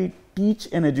will actually teach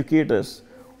and educate us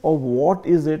of what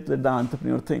is it that the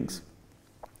entrepreneur thinks.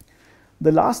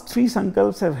 The last three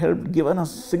sankalps have helped given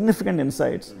us significant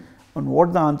insights on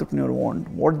what the entrepreneur want,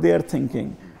 what they are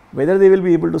thinking, whether they will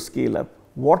be able to scale up,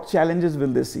 what challenges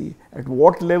will they see, at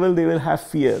what level they will have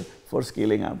fear for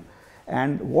scaling up,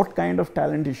 and what kind of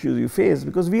talent issues you face,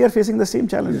 because we are facing the same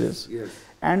challenges. Yes, yes.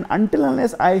 And until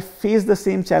unless I face the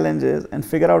same challenges and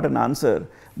figure out an answer,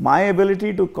 my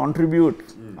ability to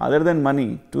contribute other than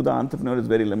money to the entrepreneur is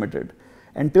very limited.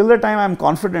 Until the time I'm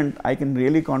confident I can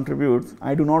really contribute,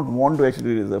 I do not want to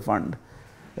actually raise a fund.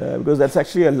 Because that's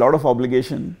actually a lot of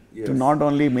obligation, yes, to not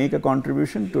only make a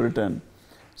contribution, to return.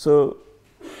 So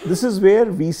this is where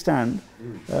we stand.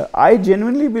 I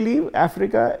genuinely believe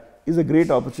Africa is a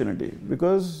great opportunity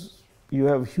because you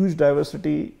have huge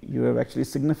diversity, you have actually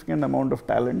significant amount of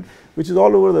talent, which is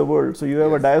all over the world. So you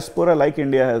have, yes, a diaspora like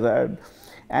India has had.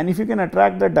 And if you can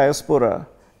attract the diaspora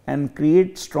and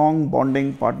create strong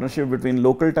bonding partnership between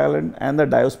local talent and the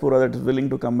diaspora that is willing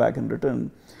to come back and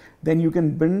return, then you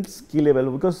can build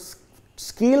scalable, because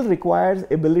scale requires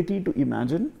ability to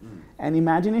imagine, and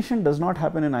imagination does not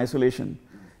happen in isolation.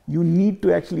 You need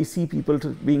to actually see people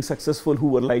being successful who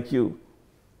were like you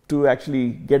to actually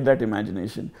get that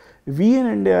imagination. We in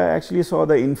India actually saw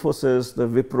the Infosys, the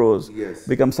Wipros, yes,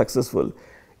 become successful.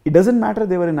 It doesn't matter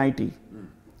they were in IT.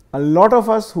 A lot of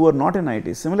us who are not in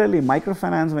IT, similarly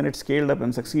microfinance, when it scaled up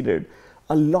and succeeded,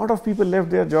 a lot of people left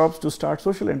their jobs to start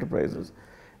social enterprises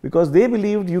because they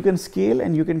believed you can scale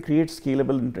and you can create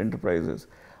scalable enterprises.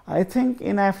 I think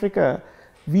in Africa,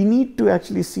 we need to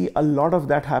actually see a lot of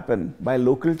that happen by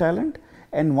local talent.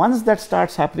 And once that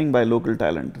starts happening by local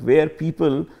talent, where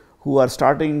people who are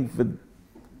starting with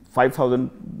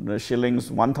 5,000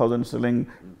 shillings, 1,000 shilling,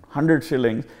 100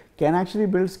 shillings, can actually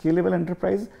build scalable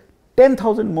enterprise,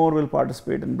 10,000 more will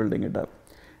participate in building it up.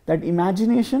 That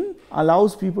imagination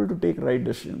allows people to take right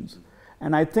decisions.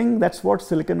 And I think that's what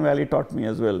Silicon Valley taught me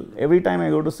as well. Every time I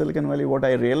go to Silicon Valley, what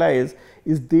I realize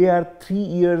is they are 3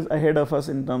 years ahead of us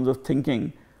in terms of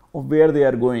thinking of where they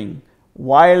are going,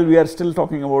 while we are still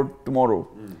talking about tomorrow.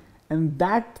 And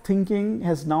that thinking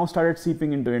has now started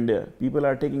seeping into India. People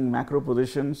are taking macro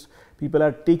positions. People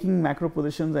are taking macro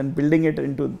positions and building it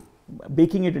into,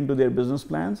 baking it into their business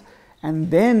plans,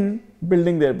 and then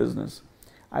building their business.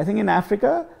 I think in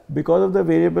Africa, because of the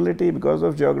variability, because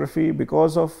of geography,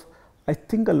 because of, I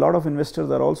think a lot of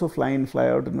investors are also fly-in,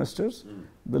 fly-out investors.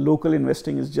 The local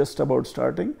investing is just about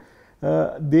starting.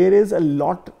 There is a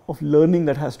lot of learning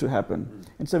that has to happen.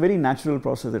 It's a very natural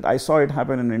process. I saw it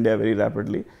happen in India very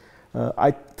rapidly.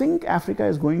 I think Africa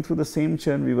is going through the same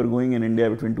churn we were going in India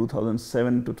between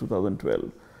 2007 to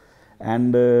 2012.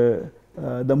 And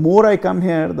the more I come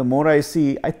here, the more I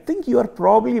see, I think you are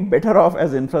probably better off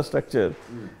as infrastructure.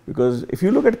 Because if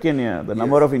you look at Kenya, the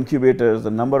number of incubators,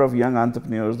 the number of young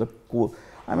entrepreneurs,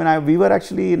 we were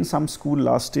actually in some school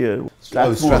last year.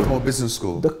 Strathmore Business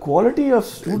School. The quality of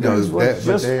students was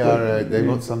just... They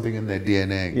got something in their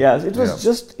DNA. Yes, it was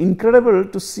just incredible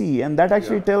to see, and that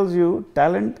actually tells you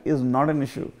talent is not an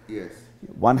issue. Yes.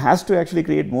 One has to actually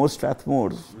create more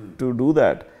Strathmores to do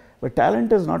that. But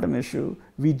talent is not an issue.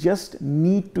 We just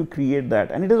need to create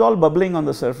that. And it is all bubbling on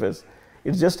the surface.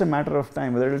 It's just a matter of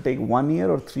time, whether it will take 1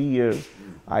 year or 3 years.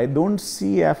 I don't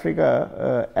see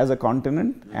Africa as a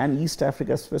continent, and East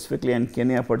Africa specifically, and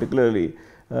Kenya particularly,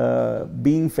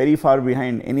 being very far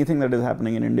behind anything that is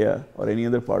happening in India or any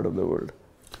other part of the world.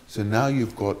 So now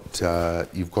you've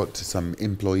got some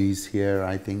employees here,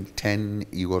 I think 10,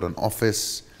 you got an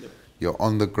office. You're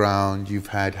on the ground. You've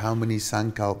had how many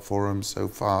Sankalp forums so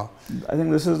far? I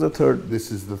think this is the third. This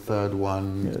is the third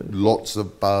one. Lots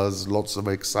of buzz, lots of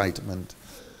excitement.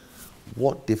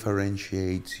 What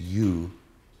differentiates you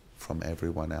from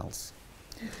everyone else?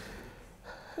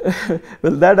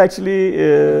 Well, that actually,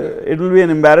 it will be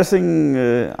an embarrassing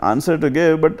answer to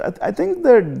give, but I think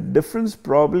the difference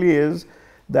probably is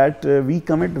that we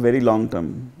commit very long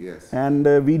term. Yes. And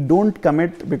we don't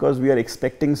commit because we are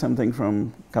expecting something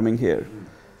from coming here.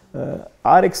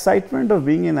 Our excitement of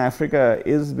being in Africa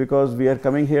is because we are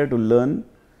coming here to learn,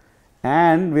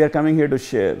 and we are coming here to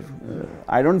share.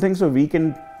 I don't think so we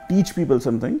can teach people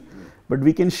something, but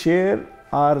we can share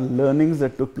our learnings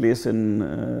that took place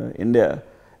in India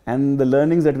and the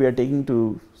learnings that we are taking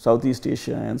to Southeast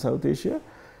Asia and South Asia.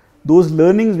 Those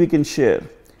learnings we can share.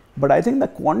 But I think the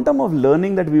quantum of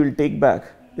learning that we will take back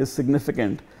is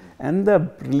significant, and the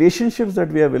relationships that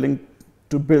we are willing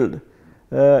to build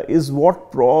is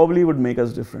what probably would make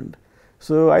us different.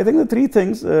 So I think the three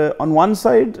things, on one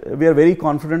side, we are very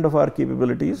confident of our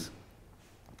capabilities.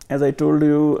 As I told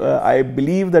you, I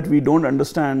believe that we don't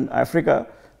understand Africa,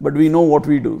 but we know what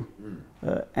we do.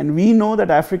 And we know that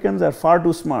Africans are far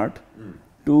too smart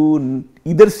to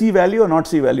either see value or not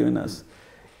see value in us.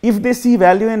 If they see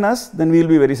value in us, then we will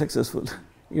be very successful.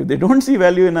 If they don't see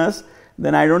value in us,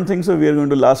 then I don't think so we are going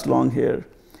to last long here.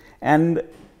 And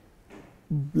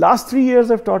last 3 years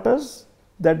have taught us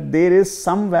that there is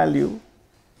some value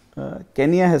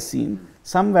Kenya has seen,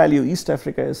 some value East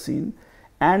Africa has seen,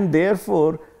 and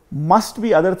therefore must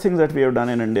be other things that we have done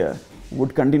in India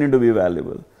would continue to be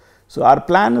valuable. So our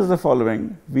plan is the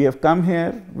following. We have come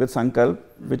here with Sankalp,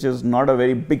 which is not a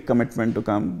very big commitment to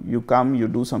come. You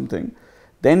do something.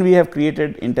 Then we have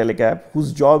created Intellecap,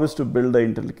 whose job is to build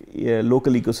the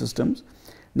local ecosystems.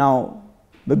 Now,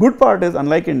 the good part is,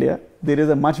 unlike India, there is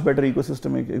a much better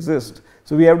ecosystem exists.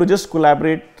 So we have to just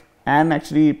collaborate and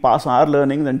actually pass our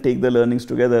learnings and take the learnings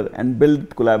together and build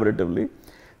collaboratively.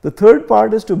 The third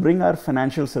part is to bring our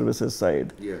financial services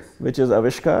side, which is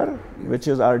Aavishkar, which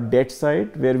is our debt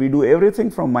side, where we do everything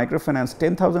from microfinance,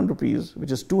 10,000 rupees,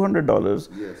 which is $200,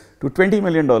 to $20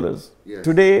 million.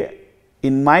 Today,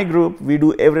 in my group, we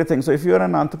do everything. So if you are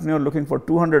an entrepreneur looking for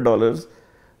 $200,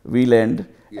 we lend.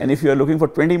 And if you are looking for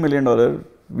 $20 million,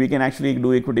 we can actually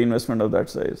do equity investment of that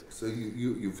size. So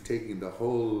you've taken the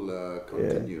whole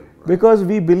continuum, right? Because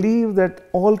we believe that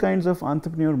all kinds of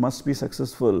entrepreneurs must be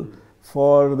successful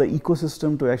for the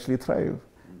ecosystem to actually thrive.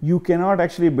 You cannot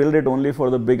actually build it only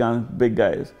for the big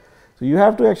guys. So you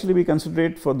have to actually be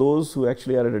considerate for those who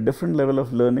actually are at a different level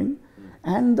of learning.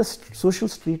 And the social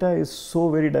strata is so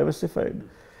very diversified.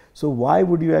 So why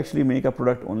would you actually make a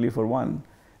product only for one?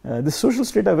 This social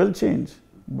strata will change,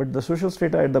 but the social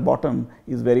strata at the bottom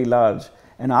is very large,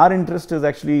 and our interest is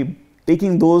actually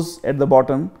taking those at the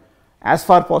bottom as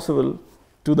far possible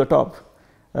to the top.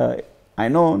 I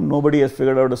know nobody has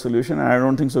figured out a solution, and I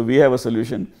don't think so we have a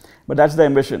solution, but that's the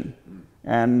ambition.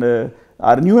 And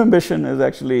our new ambition is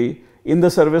actually in the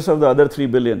service of the other 3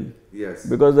 billion. Yes.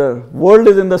 Because the world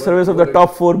is in the service of the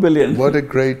top 4 billion. What a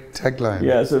great tagline.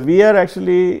 Yeah, so we are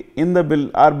actually in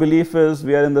the, our belief is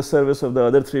we are in the service of the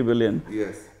other 3 billion.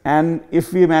 Yes. And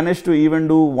if we manage to even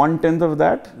do 1/10 of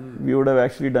that, we would have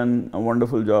actually done a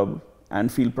wonderful job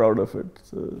and feel proud of it.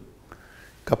 So,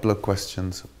 couple of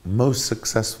questions. Most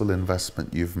successful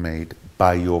investment you've made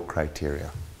by your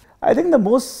criteria? I think the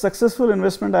most successful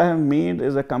investment I have made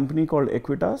is a company called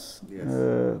Equitas.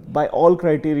 Yes. By all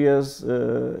criterias.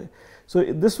 So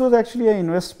this was actually an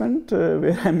investment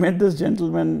where I met this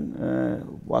gentleman,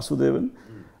 Vasudevan,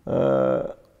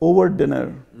 over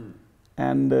dinner.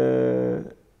 And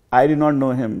I did not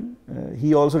know him.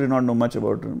 He also did not know much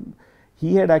about him.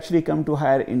 He had actually come to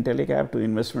hire Intellecap to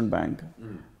investment bank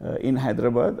in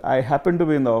Hyderabad. I happened to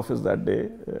be in the office that day,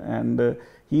 and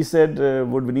he said,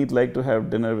 would Vineet like to have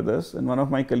dinner with us? And one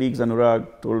of my colleagues,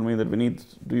 Anurag, told me that, Vineet,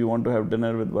 do you want to have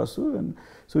dinner with Vasu? And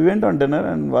so we went on dinner,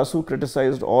 and Vasu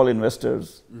criticized all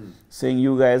investors, saying,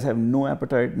 you guys have no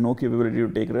appetite, no capability to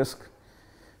take risk.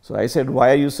 So I said,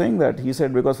 why are you saying that? He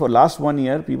said, because for last 1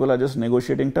 year, people are just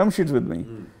negotiating term sheets with me.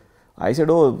 I said,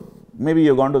 oh, maybe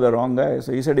you've gone to the wrong guy.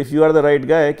 So he said, if you are the right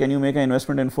guy, can you make an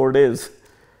investment in 4 days?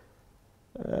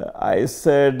 I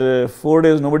said, 4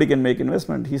 days, nobody can make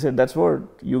investment. He said, that's what,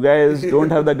 you guys don't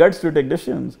have the guts to take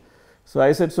decisions. So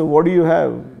I said, so what do you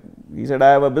have? He said,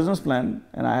 I have a business plan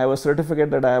and I have a certificate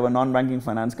that I have a non-banking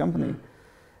finance company.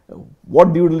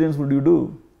 What due diligence would you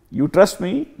do? You trust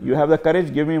me, you have the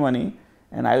courage, give me money,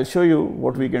 and I'll show you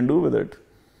what we can do with it.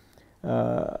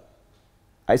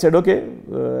 I said, okay.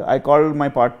 I called my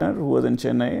partner who was in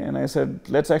Chennai, and I said,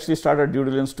 let's actually start our due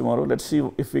diligence tomorrow. Let's see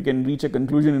if we can reach a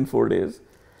conclusion in 4 days.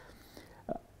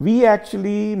 We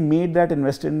actually made that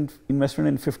investment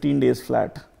in 15 days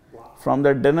flat. Wow. From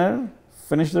that dinner,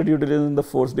 finished the due diligence in the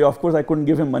 4th day. Of course, I couldn't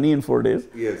give him money in 4 days.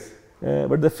 Yes.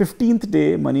 But the 15th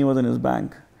day, money was in his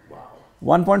bank. Wow.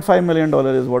 $1.5 million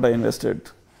is what I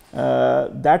invested.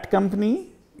 That company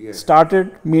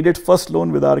started, made its first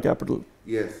loan with our capital.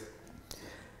 Yes.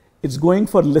 It's going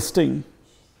for listing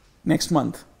next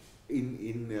month in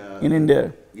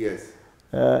India. Yes.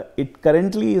 It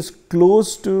currently is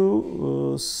close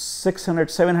to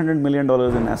 $700 million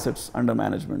in assets under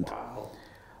management.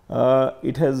 Wow.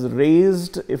 It has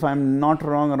raised, if I'm not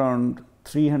wrong, around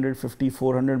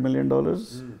 $350–400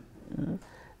 million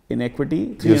in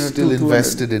equity. You're still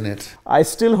invested in it. I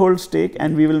still hold stake,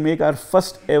 and we will make our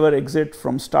first ever exit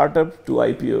from startup to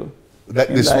IPO.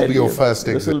 This will be your first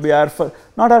exit. This will be our first,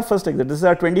 not our first exit. This is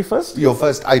our 21st. Your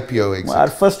first IPO exit. Our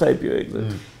first IPO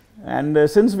exit. And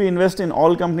since we invest in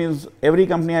all companies, every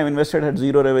company I've invested had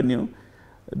zero revenue.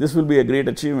 This will be a great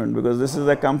achievement because this is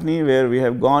a company where we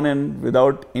have gone in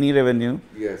without any revenue.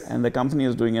 Yes. And the company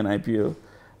is doing an IPO.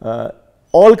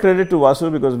 All credit to Vasu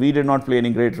because we did not play any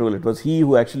great role. It was he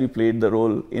who actually played the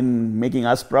role in making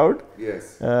us proud.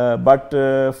 Yes. But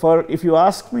if you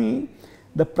ask me,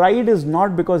 the pride is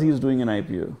not because he's doing an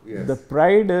IPO. Yes. The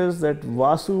pride is that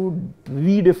Vasu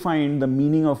redefined the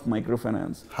meaning of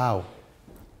microfinance. How?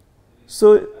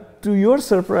 So, to your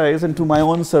surprise and to my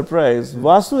own surprise,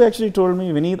 Vasu actually told me,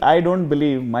 Vineet, I don't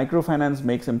believe microfinance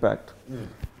makes impact.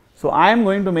 So, I am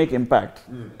going to make impact.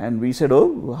 And we said,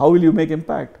 oh, how will you make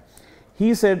impact?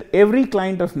 He said, every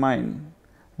client of mine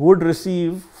would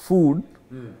receive food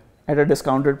at a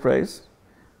discounted price,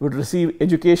 would receive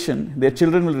education, their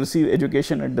children will receive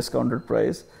education at discounted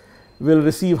price, will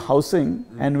receive housing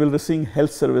and will receive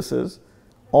health services,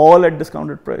 all at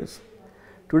discounted price.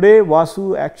 Today,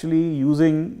 Vasu actually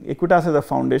using Equitas as a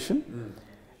foundation,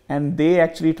 and they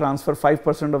actually transfer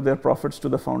 5% of their profits to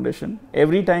the foundation.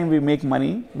 Every time we make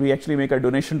money, we actually make a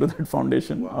donation to that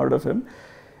foundation out of him.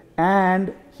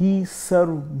 And he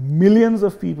serves millions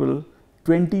of people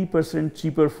 20%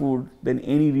 cheaper food than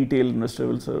any retail investor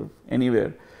will serve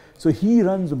anywhere. So he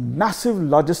runs massive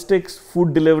logistics,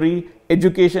 food delivery,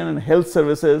 education and health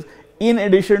services in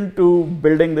addition to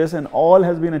building this, and all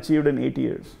has been achieved in 8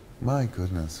 years. My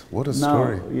goodness, what a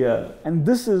story. Yeah, and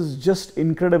this is just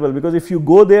incredible because if you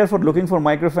go there for looking for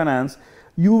microfinance,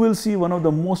 you will see one of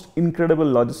the most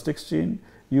incredible logistics chain.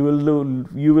 You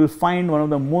will find one of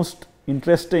the most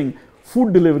interesting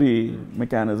food delivery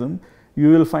mechanism. You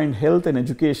will find health and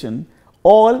education,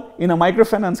 all in a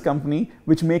microfinance company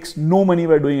which makes no money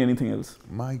by doing anything else.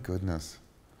 My goodness.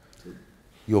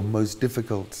 Your most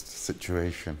difficult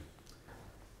situation?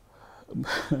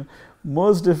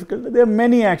 Most difficult, there are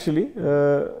many actually.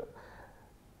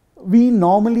 We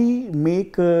normally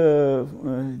make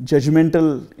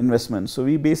judgmental investments. So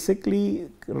we basically,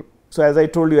 so as I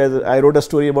told you, as I wrote a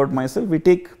story about myself, we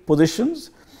take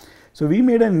positions. So we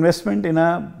made an investment in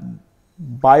a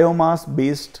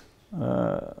biomass-based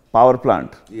power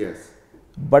plant. Yes.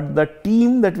 But the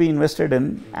team that we invested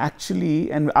in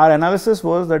actually, and our analysis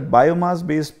was that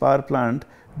biomass-based power plant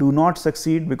do not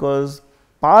succeed because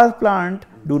power plant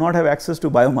do not have access to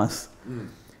biomass.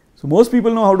 So most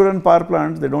people know how to run power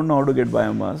plants, they don't know how to get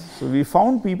biomass. So we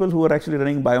found people who are actually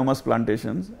running biomass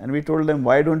plantations, and we told them,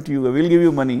 why don't you, we'll give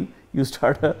you money, you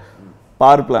start a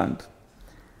power plant.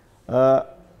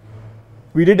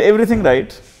 We did everything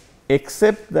right,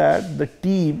 except that the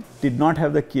team did not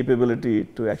have the capability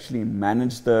to actually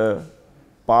manage the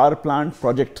power plant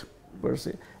project per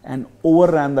se, and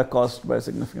overran the cost by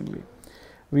significantly.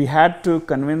 We had to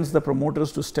convince the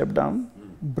promoters to step down,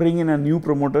 bring in a new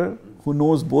promoter who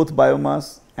knows both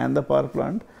biomass and the power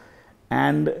plant,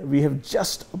 and we have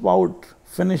just about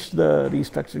finished the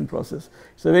restructuring process.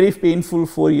 It's a very painful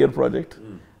 4-year project.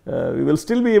 We will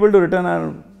still be able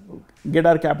to get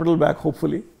our capital back,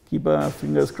 hopefully, keep our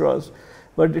fingers crossed.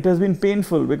 But it has been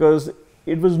painful because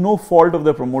it was no fault of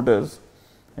the promoters.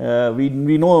 We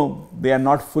know they are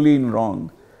not fully in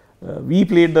wrong. We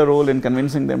played the role in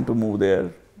convincing them to move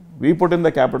there. We put in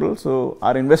the capital, so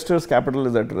our investors' capital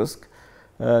is at risk.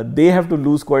 They have to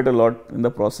lose quite a lot in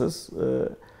the process.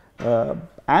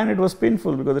 And it was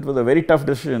painful because it was a very tough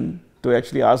decision to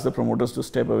actually ask the promoters to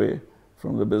step away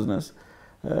from the business.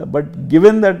 But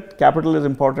given that capital is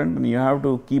important and you have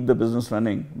to keep the business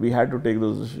running, we had to take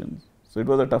those decisions. So it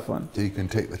was a tough one. So you can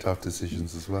take the tough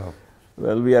decisions as well.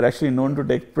 Well, we are actually known to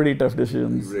take pretty tough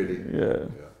decisions. Really? Yeah.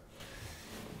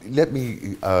 Let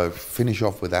me finish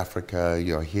off with Africa.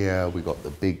 You're here. We got the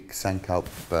big Sankalp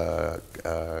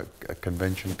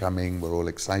convention coming. We're all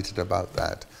excited about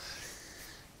that.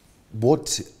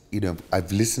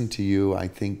 I've listened to you. I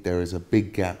think there is a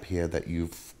big gap here that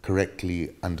you've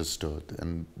correctly understood.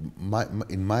 And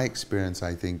in my experience,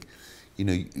 I think,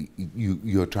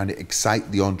 you're trying to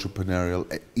excite the entrepreneurial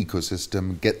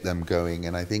ecosystem, get them going.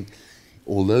 And I think,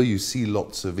 although you see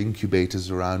lots of incubators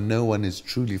around, no one is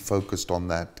truly focused on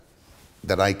that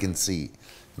I can see.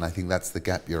 And I think that's the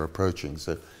gap you're approaching.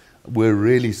 So we're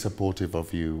really supportive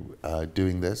of you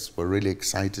doing this. We're really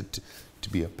excited to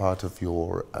be a part of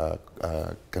your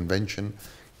convention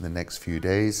in the next few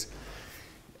days.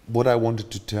 What I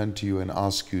wanted to turn to you and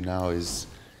ask you now is,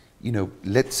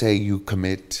 let's say you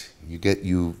commit,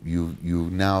 you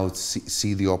now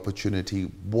see the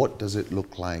opportunity. What does it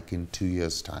look like in 2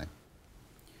 years' time?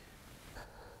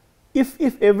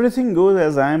 If everything goes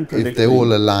as I am predicting, if they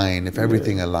all align, if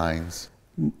everything aligns.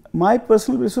 My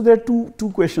personal, so there are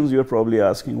two questions you're probably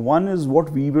asking. One is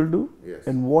what we will do, yes,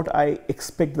 and what I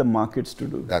expect the markets to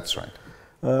do. That's right.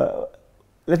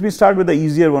 Let me start with the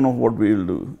easier one of what we will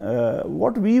do.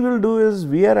 What we will do is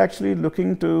we are actually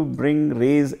looking to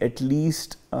raise at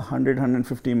least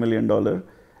 $150 million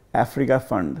Africa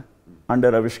fund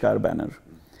under Aavishkar banner.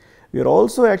 We are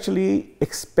also actually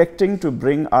expecting to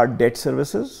bring our debt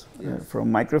services, yes,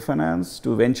 from microfinance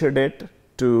to venture debt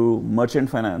to merchant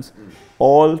finance,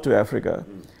 all to Africa.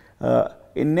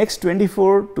 In next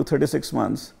 24 to 36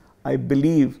 months, I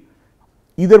believe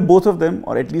either both of them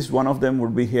or at least one of them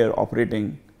would be here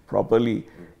operating properly,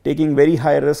 taking very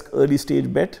high risk early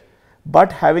stage bet,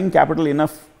 but having capital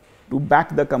enough to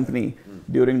back the company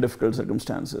during difficult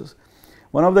circumstances.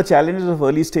 One of the challenges of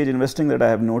early stage investing that I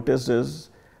have noticed is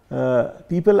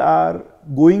people are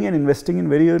going and investing in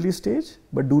very early stage,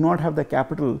 but do not have the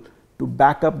capital to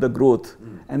back up the growth,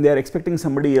 and they are expecting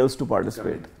somebody else to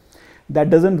participate. That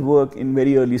doesn't work in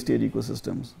very early stage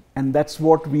ecosystems, and that's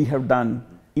what we have done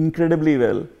incredibly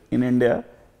well in India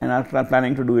and are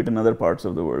planning to do it in other parts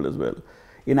of the world as well.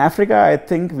 In Africa, I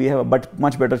think we have a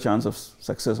much better chance of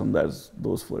success on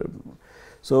those four.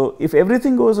 So if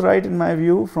everything goes right, in my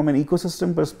view, from an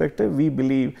ecosystem perspective, we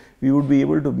believe we would be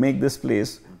able to make this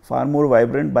place far more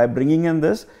vibrant by bringing in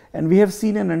this. And we have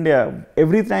seen in India,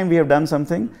 every time we have done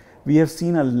something, we have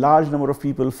seen a large number of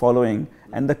people following,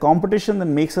 and the competition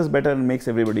then makes us better and makes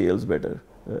everybody else better.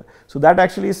 So that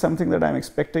actually is something that I'm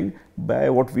expecting by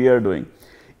what we are doing.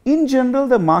 In general,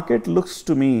 the market looks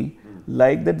to me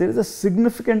like that there is a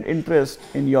significant interest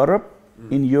in Europe,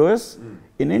 in US,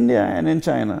 in India and in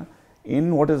China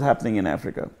in what is happening in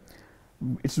Africa.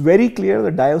 It's very clear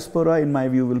that diaspora, in my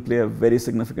view, will play a very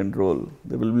significant role.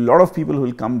 There will be a lot of people who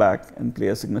will come back and play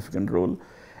a significant role.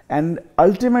 And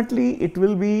ultimately, it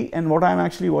will be, and what I'm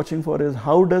actually watching for is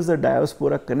how does the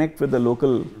diaspora connect with the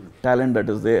local talent that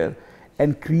is there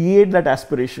and create that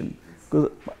aspiration. Because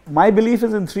my belief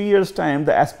is in 3 years' time,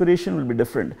 the aspiration will be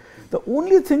different. The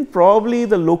only thing probably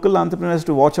the local entrepreneurs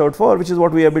to watch out for, which is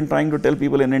what we have been trying to tell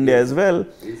people in India as well,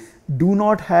 do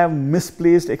not have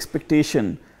misplaced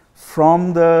expectation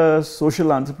from the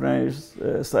social entrepreneurs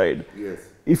side. Yes.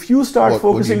 If you start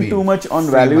focusing too much on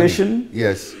valuation,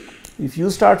 yes. If you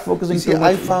start focusing too much,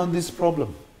 I found this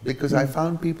problem because I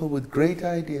found people with great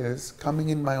ideas coming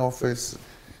in my office,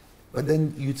 but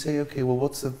then you'd say, okay, well,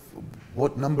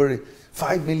 what number?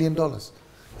 $5 million.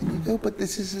 And you go, but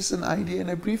this is just an idea in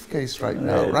a briefcase right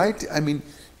now, right? I mean,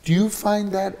 do you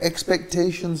find that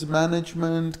expectations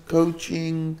management,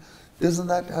 coaching, doesn't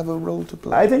that have a role to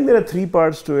play? I think there are 3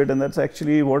 parts to it, and that's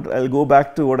actually what I'll go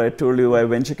back to what I told you by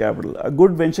venture capital. A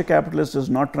good venture capitalist is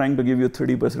not trying to give you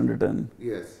 30% return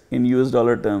in US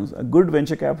dollar terms. A good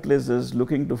venture capitalist is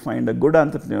looking to find a good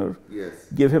entrepreneur,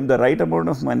 give him the right amount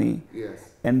of money,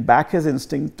 and back his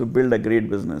instinct to build a great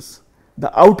business.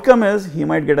 The outcome is he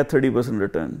might get a 30%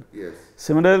 return.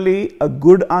 Similarly, a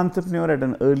good entrepreneur at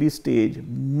an early stage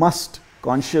must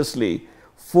consciously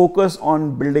focus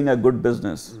on building a good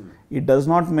business. It does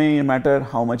not matter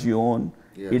how much you own.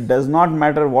 It does not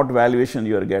matter what valuation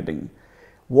you are getting.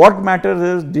 What matters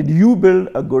is, did you build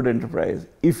a good enterprise?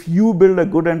 If you build a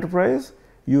good enterprise,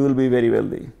 you will be very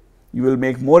wealthy. You will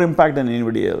make more impact than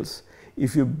anybody else.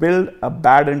 If you build a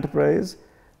bad enterprise,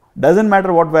 doesn't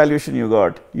matter what valuation you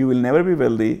got, you will never be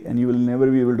wealthy and you will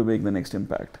never be able to make the next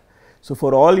impact. So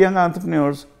for all young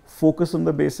entrepreneurs, focus on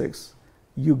the basics.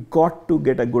 You got to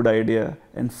get a good idea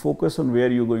and focus on where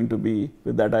you're going to be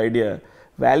with that idea.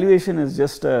 Valuation is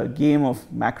just a game of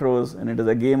macros, and it is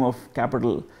a game of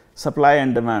capital, supply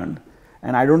and demand.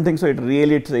 And I don't think so it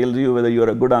really tells you whether you're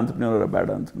a good entrepreneur or a bad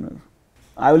entrepreneur.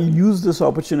 I will use this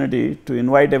opportunity to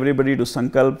invite everybody to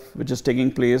Sankalp, which is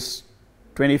taking place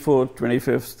 24th,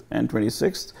 25th and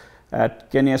 26th at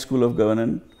Kenya School of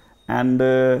Governance. And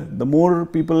the more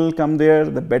people come there,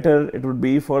 the better it would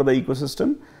be for the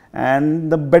ecosystem, and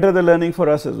the better the learning for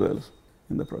us as well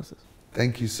in the process.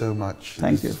 Thank you so much.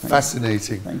 Thank you.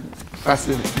 Fascinating. Thank you.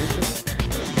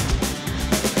 Fascinating.